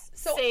 But We yeah, just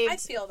so saved I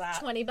feel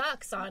that.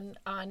 $20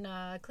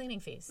 on cleaning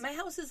fees. My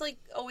house is like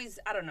always.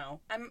 I don't know.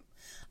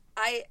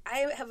 I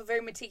have a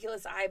very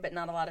meticulous eye, but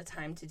not a lot of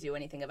time to do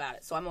anything about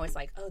it. So I'm always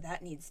like, oh,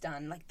 that needs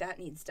done. Like that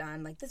needs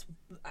done. Like this.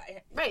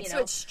 Right, You so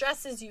know, it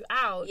stresses you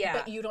out, Yeah.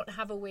 but you don't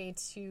have a way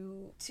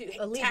to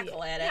alleviate.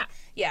 tackle at it. Yeah.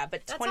 Yeah,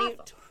 but That's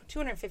awful.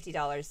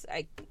 $250,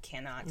 I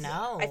cannot.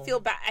 No. I feel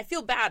bad. I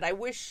feel bad. I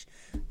wish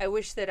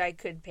that I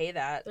could pay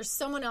that. There's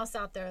someone else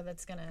out there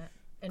that's going to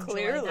enjoy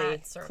Clearly,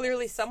 that service.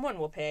 clearly, someone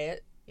will pay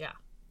it. Yeah.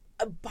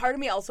 A part of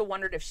me also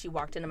wondered if she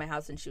walked into my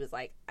house and she was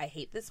like, I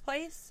hate this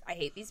place. I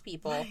hate these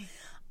people.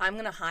 I'm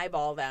going to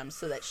highball them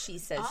so that she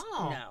says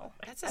no.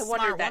 That's a I smart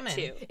wondered that woman.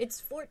 too.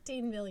 It's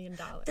 $14 million.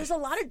 There's a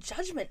lot of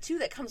judgment too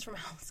that comes from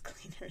house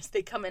cleaners.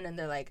 They come in and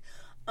they're like,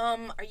 are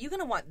you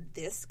going to want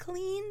this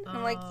clean?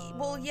 I'm like,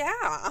 well,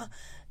 yeah.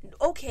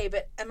 Okay,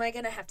 but am I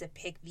going to have to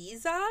pick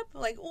these up?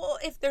 Like, well,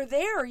 if they're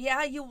there,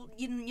 yeah,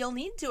 you'll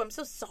need to. I'm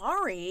so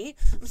sorry.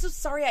 I'm so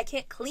sorry I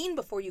can't clean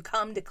before you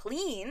come to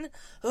clean.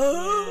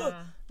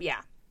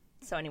 Yeah.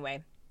 So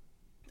anyway,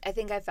 I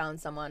think I found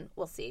someone.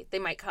 We'll see. They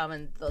might come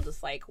and they'll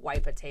just like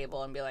wipe a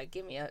table and be like,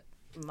 give me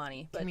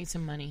money. But Give me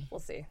some money. we'll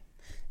see.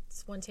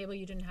 It's one table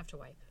you didn't have to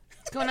wipe.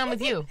 What's going on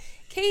with you?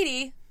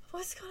 Katie,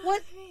 What's going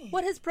what on?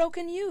 what has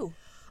broken you?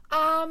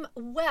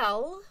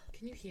 Well,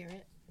 Can you hear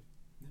it?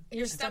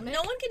 your stomach.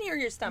 No one can hear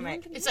your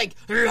stomach. It's like,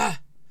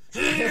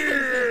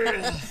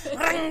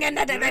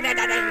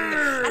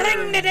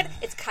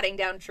 It's cutting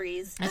down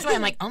trees. that's why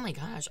I'm like, oh my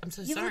gosh, I'm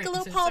so You sorry. look a I'm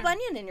little so Paul sorry.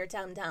 Bunyan in your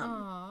town.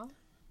 Aw.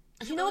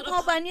 Do you know who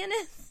Paul Bunyan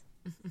is?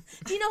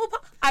 Do you know who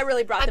I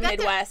really brought the bet there-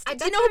 Midwest. I Do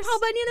bet you know who there's- Paul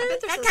Bunyan I is?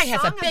 bet there's That guy has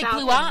a song big about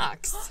blue him.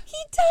 ox. He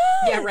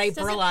does. Yeah, right,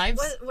 Burl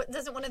Ives.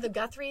 Doesn't one of the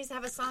Guthries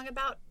have a song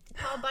about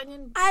Paul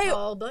Bunyan? I-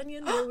 Paul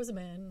Bunyan, there was a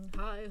man,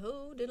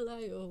 hi-ho,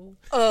 diddle-I-o.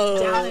 Oh.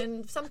 Down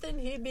in something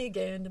he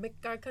began to make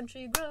our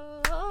country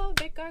grow,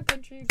 make our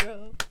country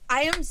grow.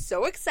 I am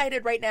so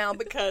excited right now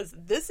because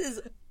this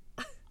is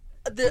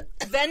the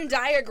Venn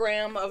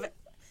diagram of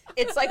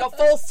it's like a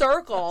full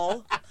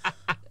circle.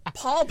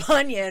 Paul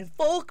Bunyan,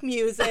 folk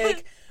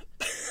music,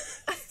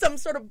 some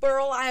sort of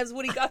Burl Ives,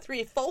 Woody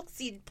Guthrie,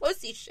 folksy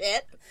pussy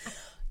shit.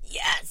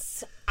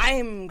 Yes,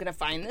 I'm gonna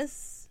find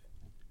this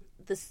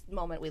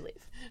moment we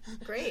leave.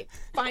 Great.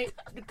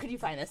 Could you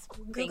find this?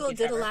 Google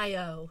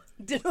diddle-I-o.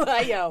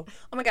 Diddle-I-O.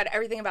 Oh my god,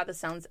 everything about this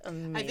sounds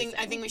amazing.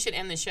 I think we should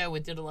end the show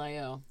with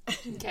Diddle-I-O.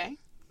 Okay?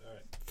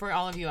 For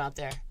all of you out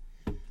there.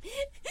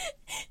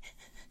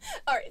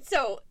 All right,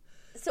 so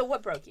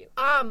what broke you?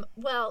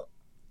 Well,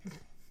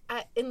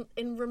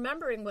 in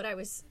remembering what I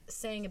was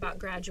saying about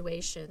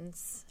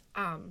graduations,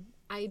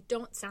 I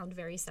don't sound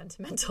very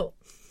sentimental.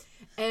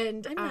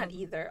 And I'm not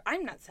either.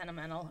 I'm not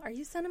sentimental. Are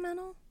you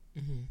sentimental?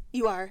 Mm-hmm.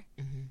 You are?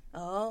 Mm-hmm.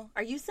 Oh.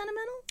 Are you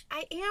sentimental?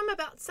 I am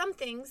about some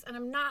things, and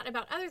I'm not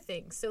about other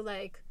things. So,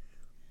 like,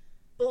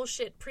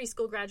 bullshit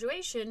preschool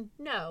graduation,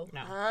 no.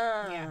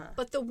 Yeah.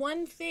 But the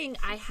one thing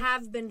I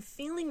have been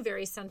feeling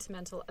very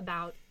sentimental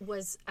about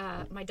was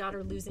my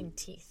daughter losing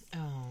teeth.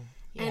 Oh,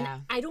 yeah.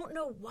 And I don't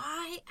know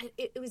why.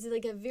 It was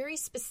like a very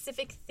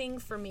specific thing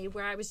for me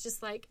where I was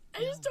just like, I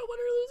just don't want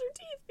her to lose her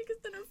teeth because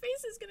then her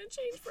face is going to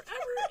change forever.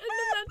 And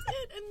then that's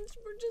it.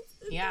 And we're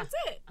just, that's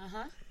it.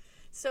 Uh-huh.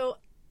 So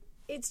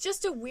it's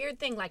just a weird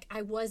thing. Like,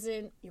 I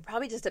wasn't. You're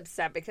probably just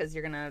upset because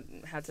you're going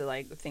to have to,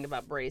 like, think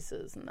about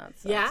braces and that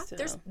stuff. Yeah, too.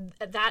 there's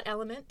that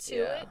element to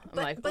Yeah. it. I'm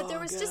But, like, but there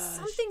oh, was just gosh.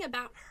 something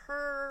about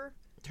her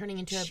Turning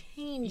into a...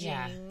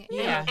 changing.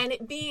 Yeah. And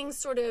it being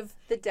sort of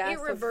the death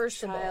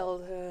irreversible. of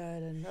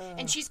childhood. And,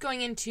 And she's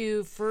going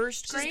into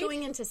first grade? She's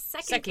going into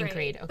second Second grade.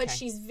 grade, okay. But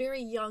she's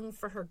very young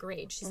for her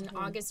grade. She's an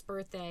August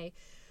birthday.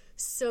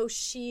 So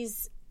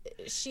she's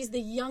she's the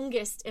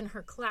youngest in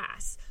her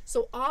class.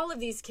 So all of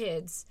these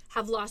kids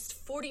have lost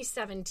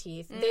 47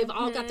 teeth. They've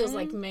all got those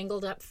like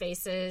mangled up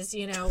faces,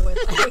 you know, with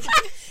like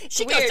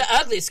She goes to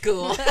ugly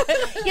school.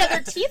 Yeah,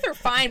 their teeth are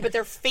fine, but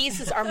their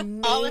faces are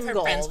mangled. All of her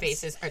friends'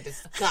 faces are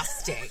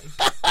disgusting.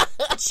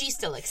 But she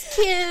still looks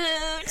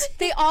cute.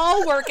 They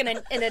all work in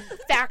a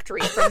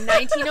factory from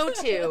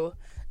 1902.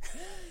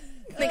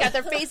 They got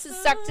their faces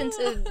sucked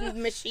into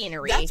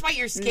machinery. That's why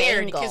you're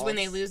scared, because when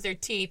they Mangles. lose their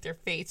teeth, their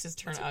faces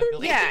turn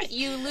ugly. Yeah,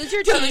 you lose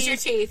your Don't teeth. lose your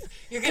teeth.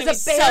 You're going to be The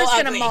so bear's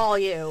ugly. gonna maul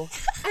you.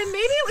 And maybe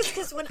it was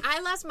because when I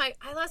lost my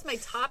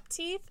top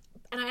teeth,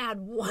 and I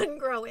had one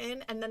grow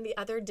in, and then the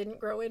other didn't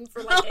grow in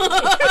for like 8 years.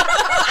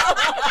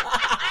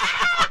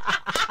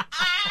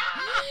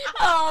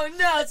 Oh,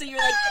 no. So you're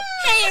like,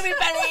 hey,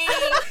 everybody.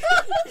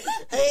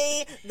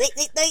 Hey.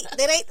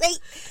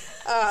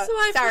 So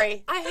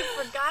Sorry. I had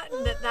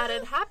forgotten that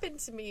had happened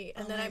to me,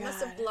 and then I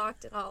must have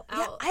blocked it all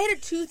Yeah, out. I had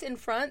a tooth in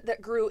front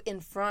that grew in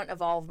front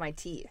of all of my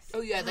teeth.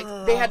 Oh, yeah.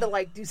 Like They had to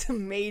like do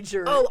some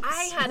major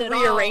I had it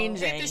all.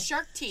 rearranging. the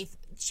shark teeth.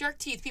 Shark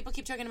teeth. People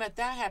keep talking about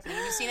that happening.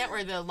 Have you seen that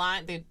where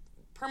the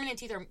permanent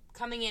teeth are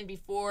coming in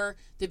before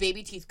the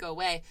baby teeth go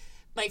away?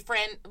 My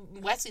friend,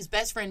 Wesley's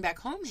best friend back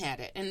home had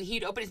it. And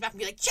he'd open his mouth and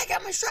be like, check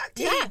out my shark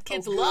teeth. Yeah.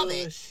 Kids love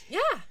it. Yeah,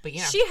 But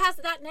yeah. she has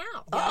that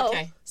now. Yeah,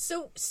 okay.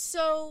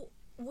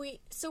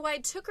 So I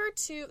took her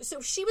to. So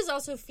she was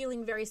also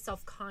feeling very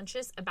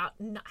self-conscious about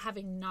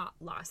having not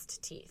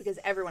lost teeth. because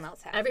everyone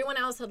else had. Everyone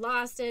else had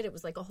lost it. It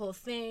was like a whole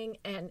thing,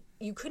 and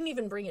you couldn't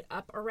even bring it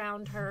up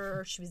around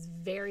her. She was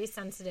very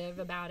sensitive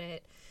about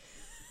it.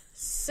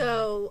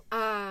 So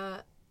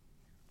I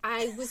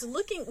was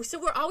looking. So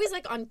we're always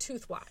like on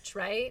tooth watch,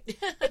 right?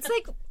 It's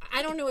like,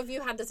 I don't know if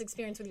you had this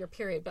experience with your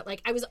period, but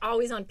like I was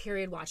always on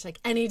period watch. Like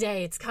any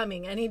day, it's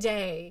coming. Any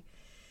day.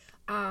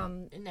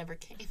 It never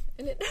came.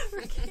 And it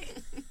never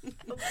came.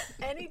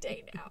 Any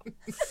day now.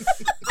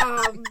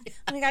 Oh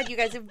my god, you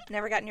guys have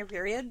never gotten your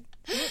period?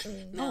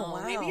 No,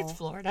 wow. maybe it's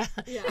Florida.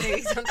 Yeah.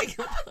 Maybe something in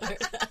Florida.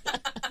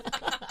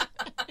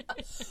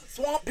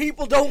 Swamp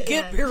people don't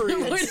get Yeah.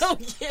 periods. We don't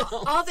get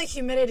them. All the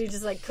humidity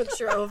just like cooks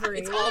your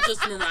ovaries. It's all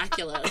just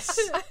miraculous.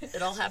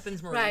 It all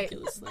happens Right.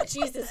 miraculously.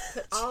 Jesus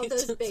put all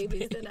those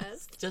babies in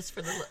us. Just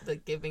for the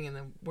giving and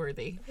the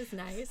worthy. It was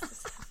nice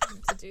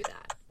to do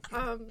that.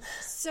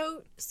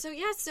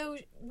 So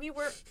we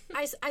were.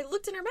 I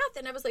looked in her mouth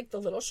and I was like, the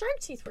little shark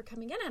teeth were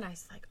coming in, and I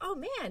was like, oh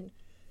man,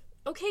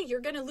 okay, you're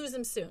gonna lose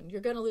them soon.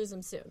 You're gonna lose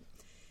them soon.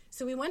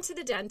 So we went to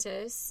the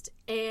dentist,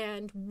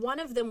 and one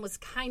of them was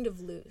kind of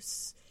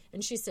loose,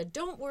 and she said,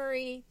 don't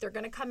worry, they're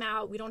gonna come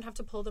out. We don't have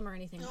to pull them or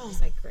anything. I was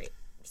like, great.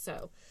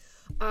 So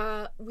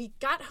we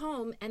got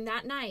home, and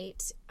that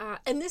night,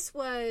 and this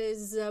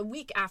was a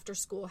week after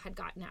school had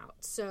gotten out,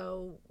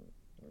 so.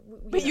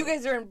 But you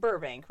guys are in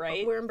Burbank,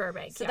 right? We're in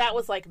Burbank. So yeah. that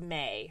was like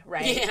May,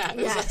 right? Yeah.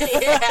 Yes.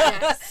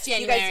 Yes.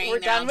 January. You guys were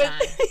done now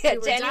with time. yeah, We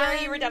were January.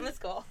 done. You were done with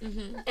school.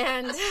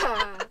 And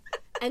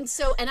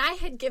I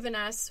had given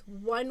us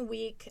 1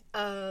 week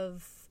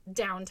of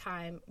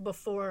downtime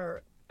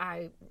before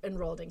I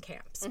enrolled in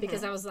camps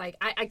because I was like,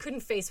 I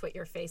couldn't face what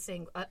you're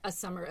facing, a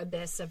summer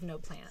abyss of no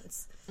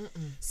plans.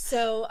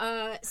 So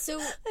An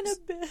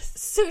abyss.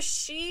 so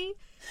she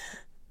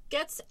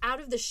gets out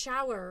of the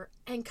shower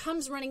and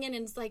comes running in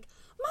and is like,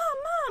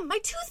 Mom, my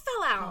tooth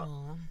fell out.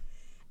 Aw.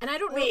 And I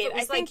don't know Wait, if it I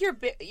was think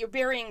like, you're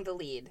burying the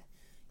lead.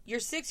 Your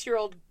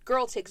 6-year-old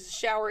girl takes a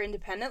shower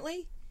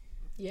independently.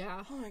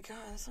 yeah. Oh my god,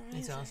 that's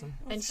amazing. That's awesome.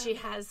 And she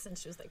has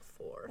since she was like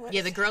 4.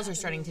 Yeah, the girls are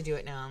starting to do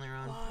it now on their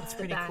own. It's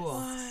pretty best. cool.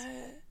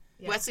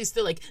 Yeah. Wesley's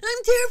still like,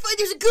 I'm terrified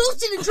there's a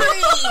ghost in the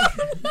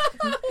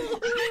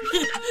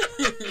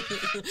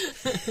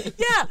drain.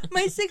 Yeah,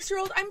 my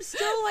 6-year-old. I'm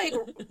still like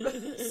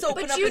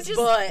soaping But up you his just-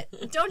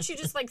 butt. Don't you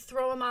just like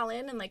throw them all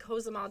in and like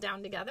hose them all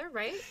down together,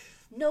 right?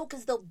 No,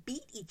 because they'll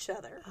beat each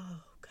other. Oh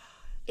god.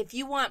 If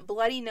you want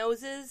bloody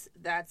noses,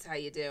 that's how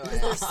you do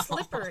They're it.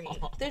 slippery.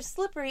 They're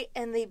slippery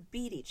and they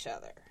beat each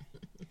other.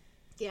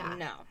 Yeah.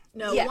 No.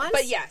 No, Yeah, once,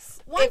 but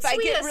yes. Once If I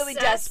we get really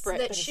assessed desperate,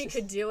 that but she it's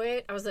could do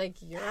it, I was like,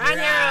 you're on Oh,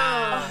 your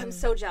I'm own.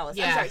 so jealous.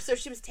 I'm Yeah. sorry. So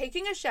she was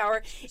taking a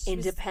shower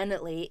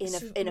independently in a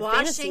fantasy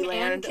Washing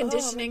land. and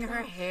conditioning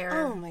her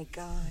hair. Oh my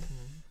god.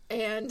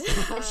 And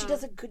And she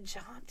does a good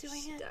job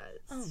doing it. does.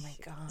 Oh my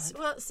god.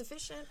 Well,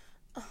 sufficient.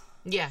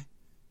 Yeah.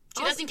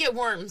 She doesn't get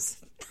worms.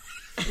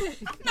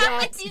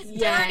 Not with these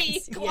dirty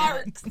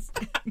Clarks.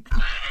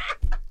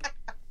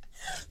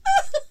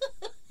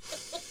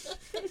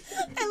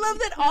 I love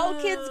that all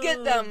kids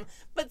get them,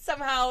 but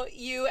somehow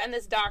you and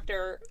this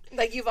doctor,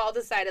 like, you've all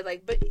decided,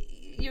 like, but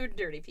you're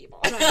dirty people.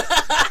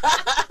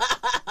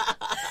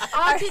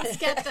 All kids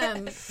get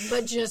them,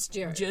 but just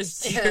yours.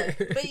 Just here.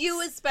 But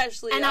you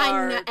especially and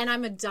are.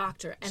 I'm a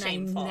doctor, and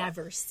shameful. I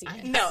never see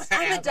it. No,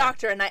 I'm a Ever.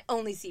 doctor, and I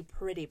only see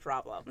pretty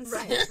problems.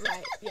 Right,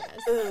 yes.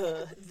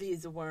 Ugh,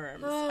 these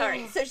worms. All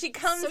right, so she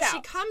comes So out.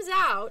 she comes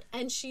out,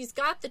 and she's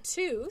got the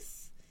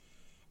tooth,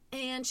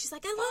 and she's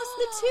like, I lost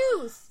the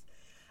tooth.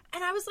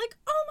 And I was like,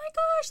 oh my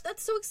gosh,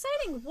 that's so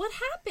exciting. What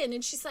happened?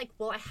 And she's like,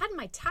 well, I had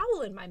my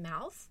towel in my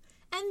mouth,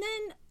 and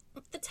then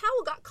the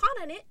towel got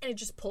caught on it and it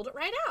just pulled it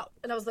right out.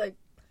 And I was like,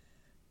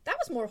 that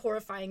was more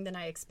horrifying than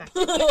I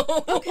expected.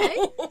 Okay.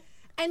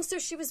 And so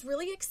she was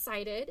really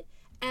excited.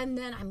 And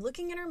then I'm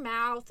looking in her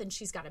mouth and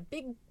she's got a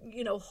big,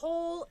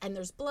 hole and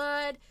there's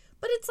blood.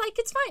 But it's like,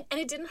 it's fine. And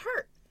it didn't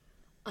hurt.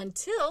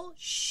 Until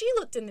she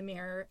looked in the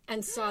mirror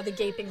and saw the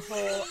gaping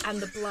hole and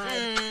the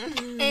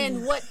blood.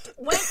 And what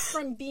went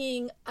from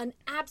being an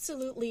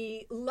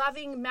absolutely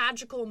loving,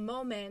 magical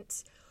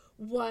moment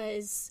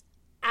was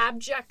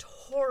abject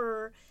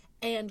horror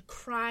and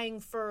crying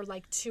for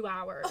like 2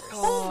 hours.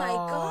 Oh my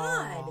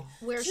God.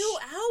 Where 2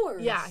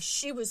 hours. Yeah,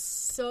 she was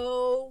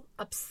so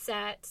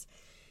upset.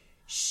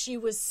 She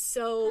was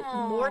so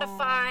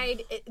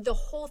mortified. The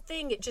whole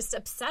thing, it just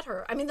upset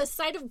her. I mean, the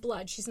sight of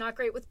blood, she's not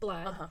great with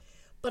blood.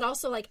 But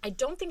also, like, I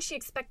don't think she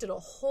expected a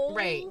hole.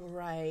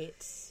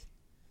 Right.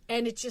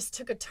 And it just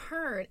took a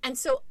turn. And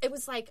so it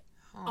was like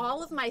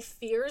all of my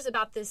fears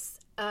about this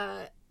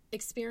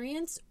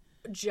experience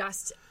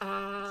just,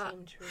 I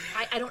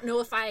don't know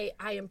if I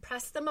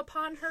impressed them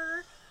upon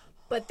her,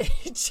 but they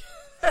just...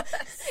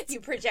 You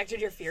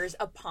projected your fears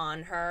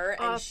upon her,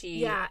 and she...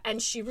 Yeah,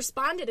 and she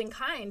responded in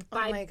kind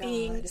by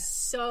being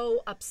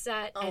so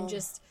upset and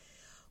just...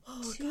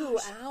 2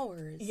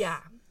 hours. Yeah.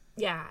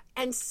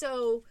 And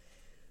so...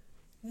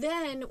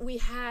 Then we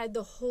had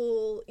the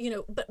whole,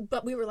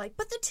 but we were like,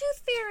 but the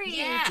tooth fairy,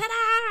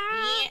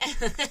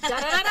 ta-da,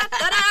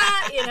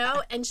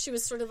 da-da-da-da-da, and she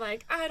was sort of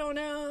like, I don't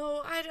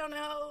know,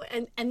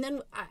 and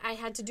then I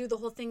had to do the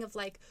whole thing of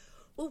like,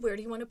 well, where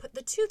do you want to put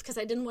the tooth? Because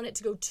I didn't want it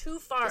to go too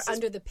far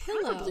under the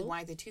pillow. Probably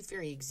why the tooth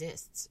fairy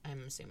exists,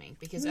 I'm assuming,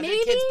 because other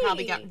kids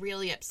probably got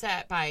really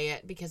upset by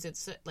it because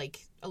it's like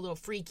a little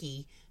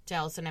freaky to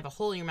all of a sudden have a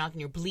hole in your mouth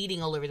and you're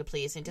bleeding all over the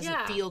place and it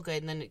doesn't feel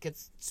good and then it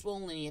gets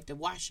swollen and you have to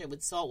wash it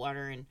with salt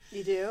water and...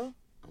 You do?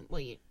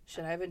 Well,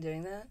 should I have been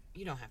doing that?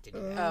 You don't have to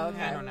do that. Oh,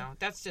 okay. I don't know.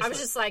 That's just... I was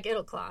just like,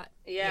 it'll clot.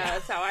 Yeah,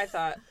 that's how I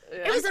thought.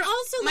 Yeah. It was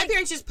also my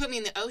parents just put me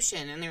in the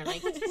ocean and they were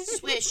like,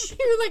 swish.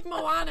 You were like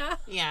Moana.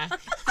 Yeah.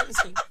 Like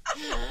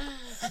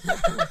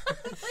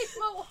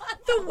Moana.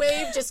 The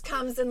wave just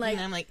comes and like...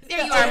 And I'm like,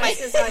 there you are,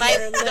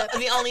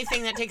 the only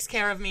thing that takes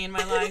care of me in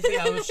my life, the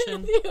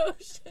ocean. The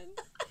ocean.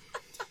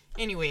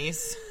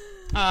 Anyways...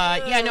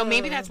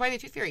 maybe that's why the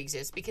tooth fairy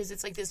exists, because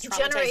it's like this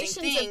traumatizing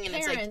thing, and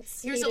it's like,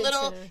 here's a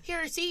little,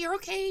 here, see, you're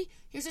okay,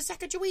 here's a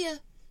Sacagawea.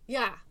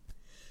 Yeah.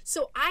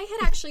 So I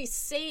had actually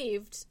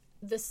saved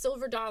the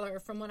silver dollar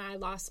from when I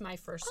lost my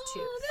first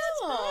tooth.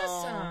 That's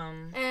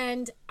awesome.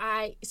 And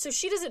so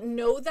she doesn't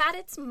know that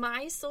it's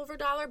my silver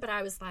dollar, but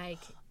I was like,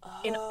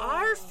 in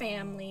our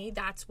family,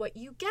 that's what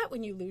you get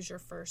when you lose your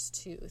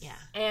first tooth. Yeah.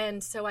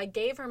 And so I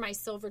gave her my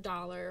silver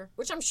dollar,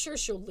 which I'm sure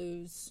she'll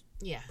lose.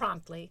 Yeah.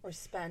 Promptly. Or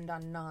spend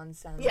on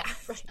nonsense. Yeah,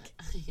 right.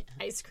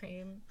 Ice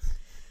cream,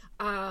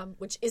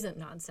 which isn't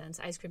nonsense.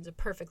 Ice cream's a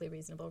perfectly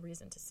reasonable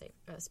reason to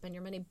spend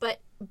your money.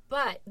 But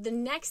the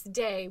next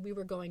day we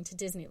were going to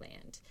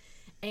Disneyland.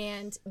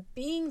 And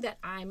being that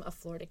I'm a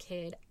Florida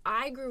kid,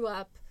 I grew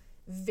up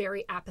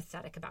very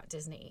apathetic about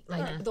Disney.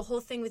 Like the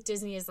whole thing with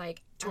Disney is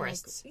like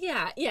tourists.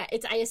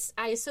 It's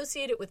I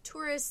associate it with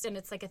tourists and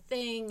it's like a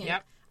thing.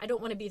 And I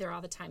don't want to be there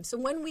all the time. So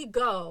when we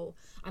go,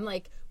 I'm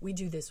like, we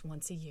do this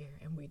once a year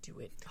and we do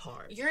it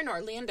hard. You're in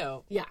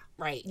Orlando. Yeah.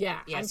 Right. Yeah.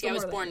 Yeah. See, I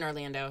was born in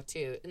Orlando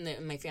too.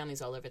 And my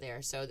family's all over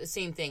there. So the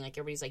same thing. Like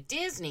everybody's like,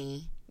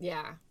 Disney.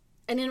 Yeah.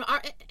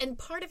 And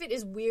part of it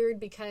is weird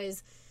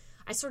because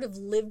I sort of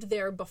lived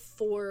there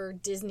before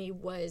Disney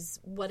was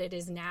what it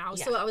is now.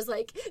 Yeah. So I was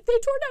like, they tore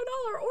down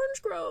all our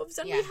orange groves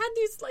and we had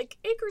these like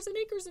acres and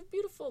acres of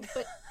beautiful,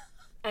 but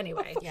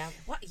anyway. Yeah.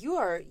 What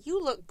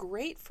you look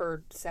great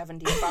for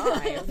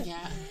 75.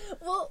 Yeah.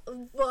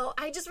 Well,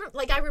 I just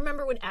I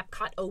remember when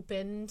Epcot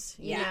opened,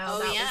 you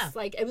know, was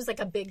like it was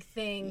like a big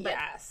thing, but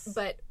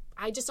but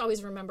I just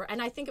always remember,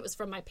 and I think it was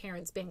from my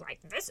parents being like,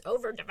 this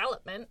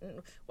overdevelopment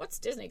and what's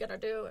Disney going to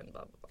do and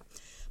blah blah blah.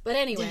 But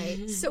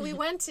anyway, so we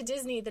went to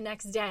Disney the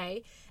next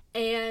day,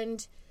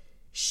 and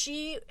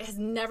she has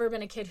never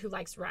been a kid who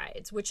likes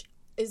rides, which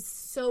is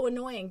so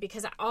annoying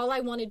because all I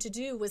wanted to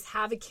do was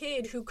have a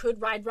kid who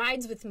could ride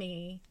rides with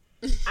me.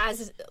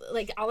 As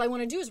like all I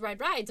want to do is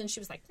ride rides, and she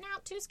was like, no,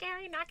 too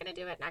scary, not going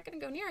to do it, not going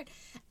to go near it.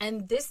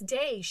 And this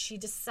day she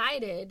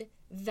decided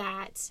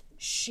that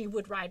she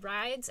would ride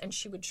rides and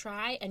she would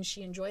try, and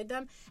she enjoyed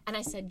them. And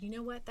I said, you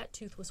know what, that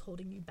tooth was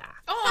holding you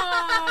back.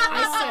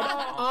 I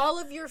said, all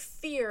of your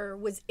fear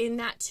was in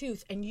that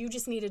tooth and you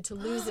just needed to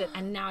lose it,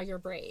 and now you're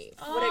brave.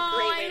 What a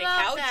great way to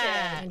couch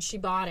it. And she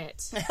bought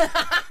it.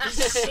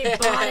 She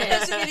bought it.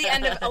 This would be the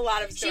end of a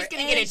lot of stories. She's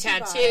going to get a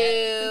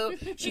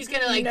tattoo. She's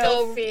going to like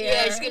go. Fear.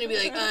 Yeah, she's going to be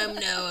like, I'm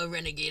now a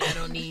renegade. I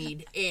don't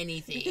need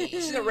anything.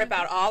 She's going to rip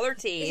out all her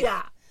teeth.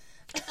 Yeah.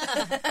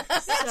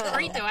 That's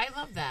great, though. I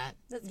love that.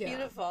 That's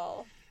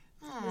beautiful.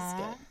 It was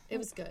good. It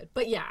was good.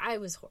 But yeah, I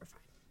was horrified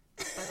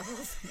by the whole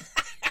thing.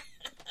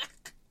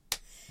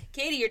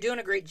 Katie, you're doing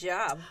a great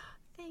job.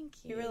 Thank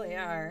you. You really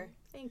are.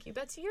 Thank you.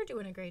 Betsy, you're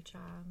doing a great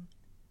job.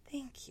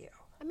 Thank you.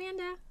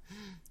 Amanda,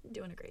 you're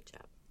doing a great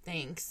job.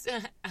 Thanks.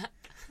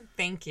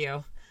 Thank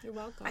you. You're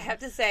welcome. I have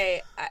to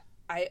say,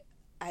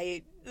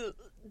 I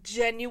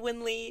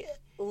genuinely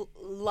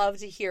love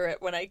to hear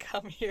it when I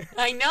come here.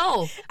 I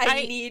know.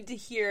 I need to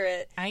hear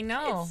it. I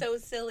know. It's so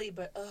silly,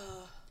 but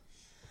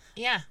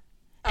yeah.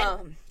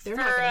 They're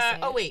not gonna say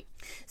it. Wait.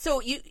 So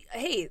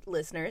hey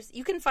listeners,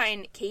 you can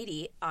find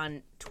Katie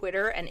on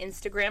Twitter and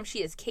Instagram.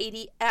 She is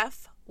Katie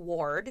F.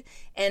 Ward,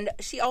 and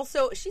she's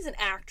an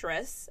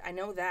actress. I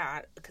know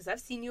that because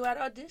I've seen you at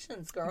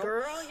auditions,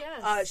 girl.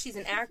 Yes. She's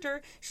an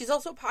actor. She's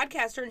also a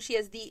podcaster, and she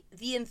has the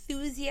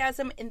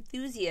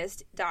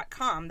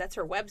enthusiasmenthusiast.com. That's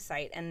her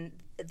website, and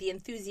the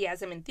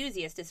Enthusiasm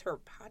Enthusiast is her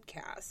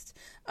podcast.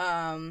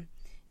 And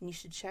you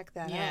should check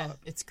that out.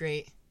 It's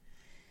great.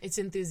 It's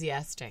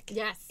enthusiastic.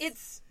 Yes.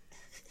 It's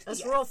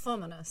real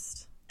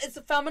feminist. It's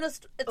a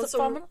feminist. It's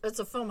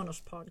a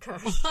feminist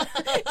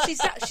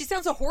podcast. She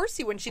sounds a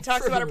horsey when she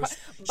talks about her. By the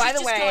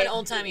She's way, just going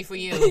old timey for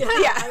you.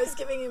 Yeah, I was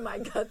giving you my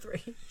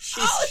Guthrie.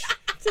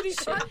 did he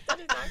not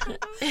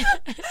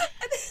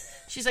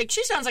She's like,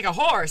 she sounds like a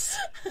horse.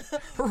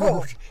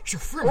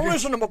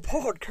 listen to my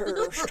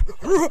podcast.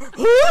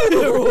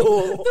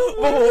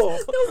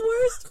 The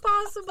worst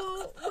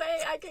possible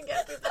way I can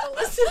get people to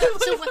listen to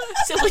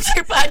So what's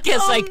your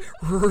podcast like?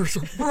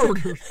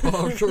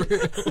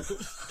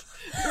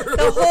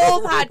 The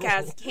whole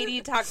podcast,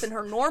 Katie talks in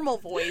her normal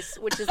voice,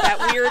 which is that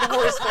weird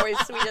horse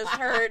voice we just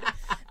heard.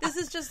 This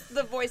is just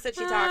the voice that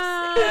she talks.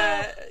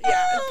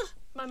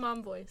 my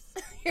mom voice.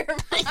 You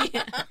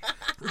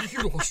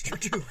lost your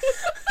tooth.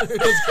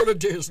 Let's go to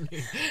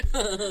Disney.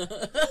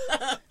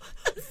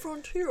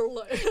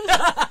 Frontierland.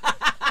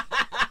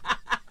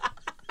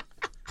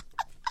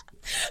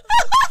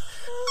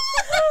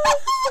 So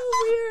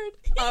weird.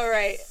 All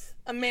right,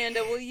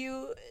 Amanda, will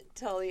you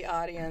tell the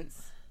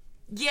audience?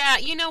 Yeah,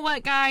 you know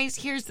what, guys?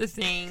 Here's the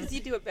thing.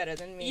 You do it better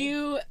than me.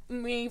 You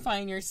may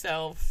find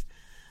yourself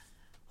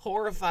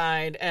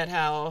horrified at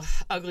how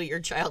ugly your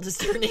child is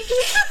turning.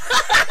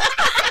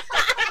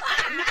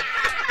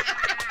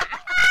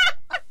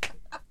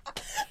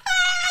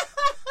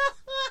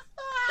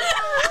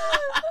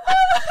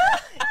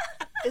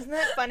 Isn't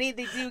that funny?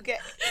 They do get.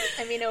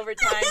 I mean, over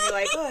time, you're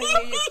like, oh,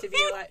 you used to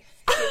be like.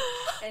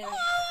 Anyway.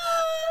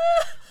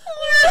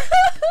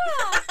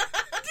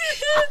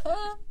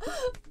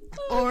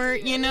 Or,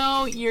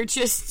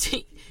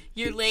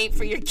 you're late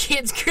for your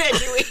kid's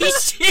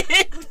graduation.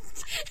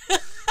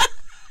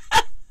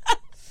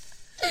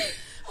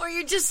 Or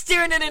you're just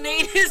staring at an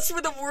anus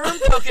with a worm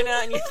poking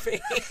out in your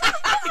face.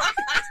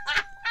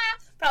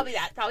 Probably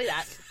that.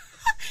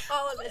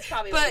 All of it's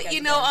probably. But,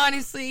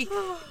 honestly,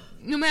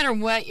 no matter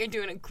what, you're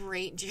doing a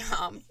great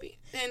job.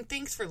 And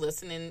thanks for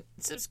listening.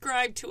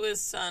 Subscribe to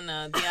us on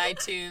the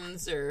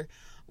iTunes or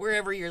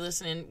wherever you're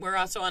listening. We're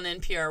also on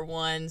NPR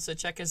One, so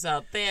check us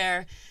out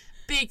there.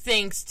 Big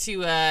thanks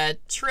to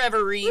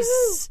Trevor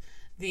Reese,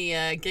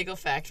 the Giggle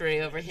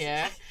Factory over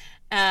here.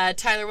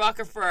 Tyler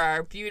Walker for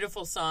our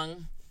beautiful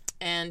song.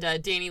 And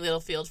Danny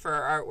Littlefield for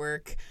our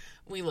artwork.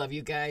 We love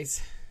you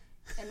guys.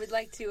 And we'd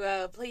like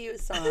to play you a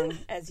song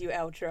as you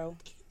outro.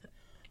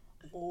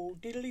 Oh,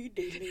 diddly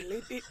diddly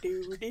diddly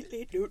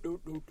diddly doo doo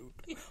doo doo.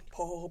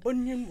 Paul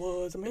Bunyan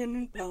was a man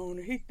in town.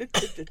 He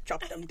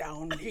chopped them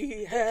down.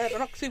 He had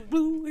an oxy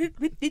blue.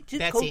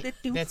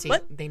 Betsy,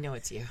 they know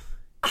it's you.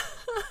 Bye,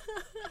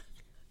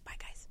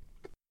 guys.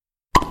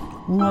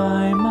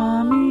 My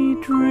mommy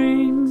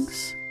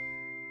drinks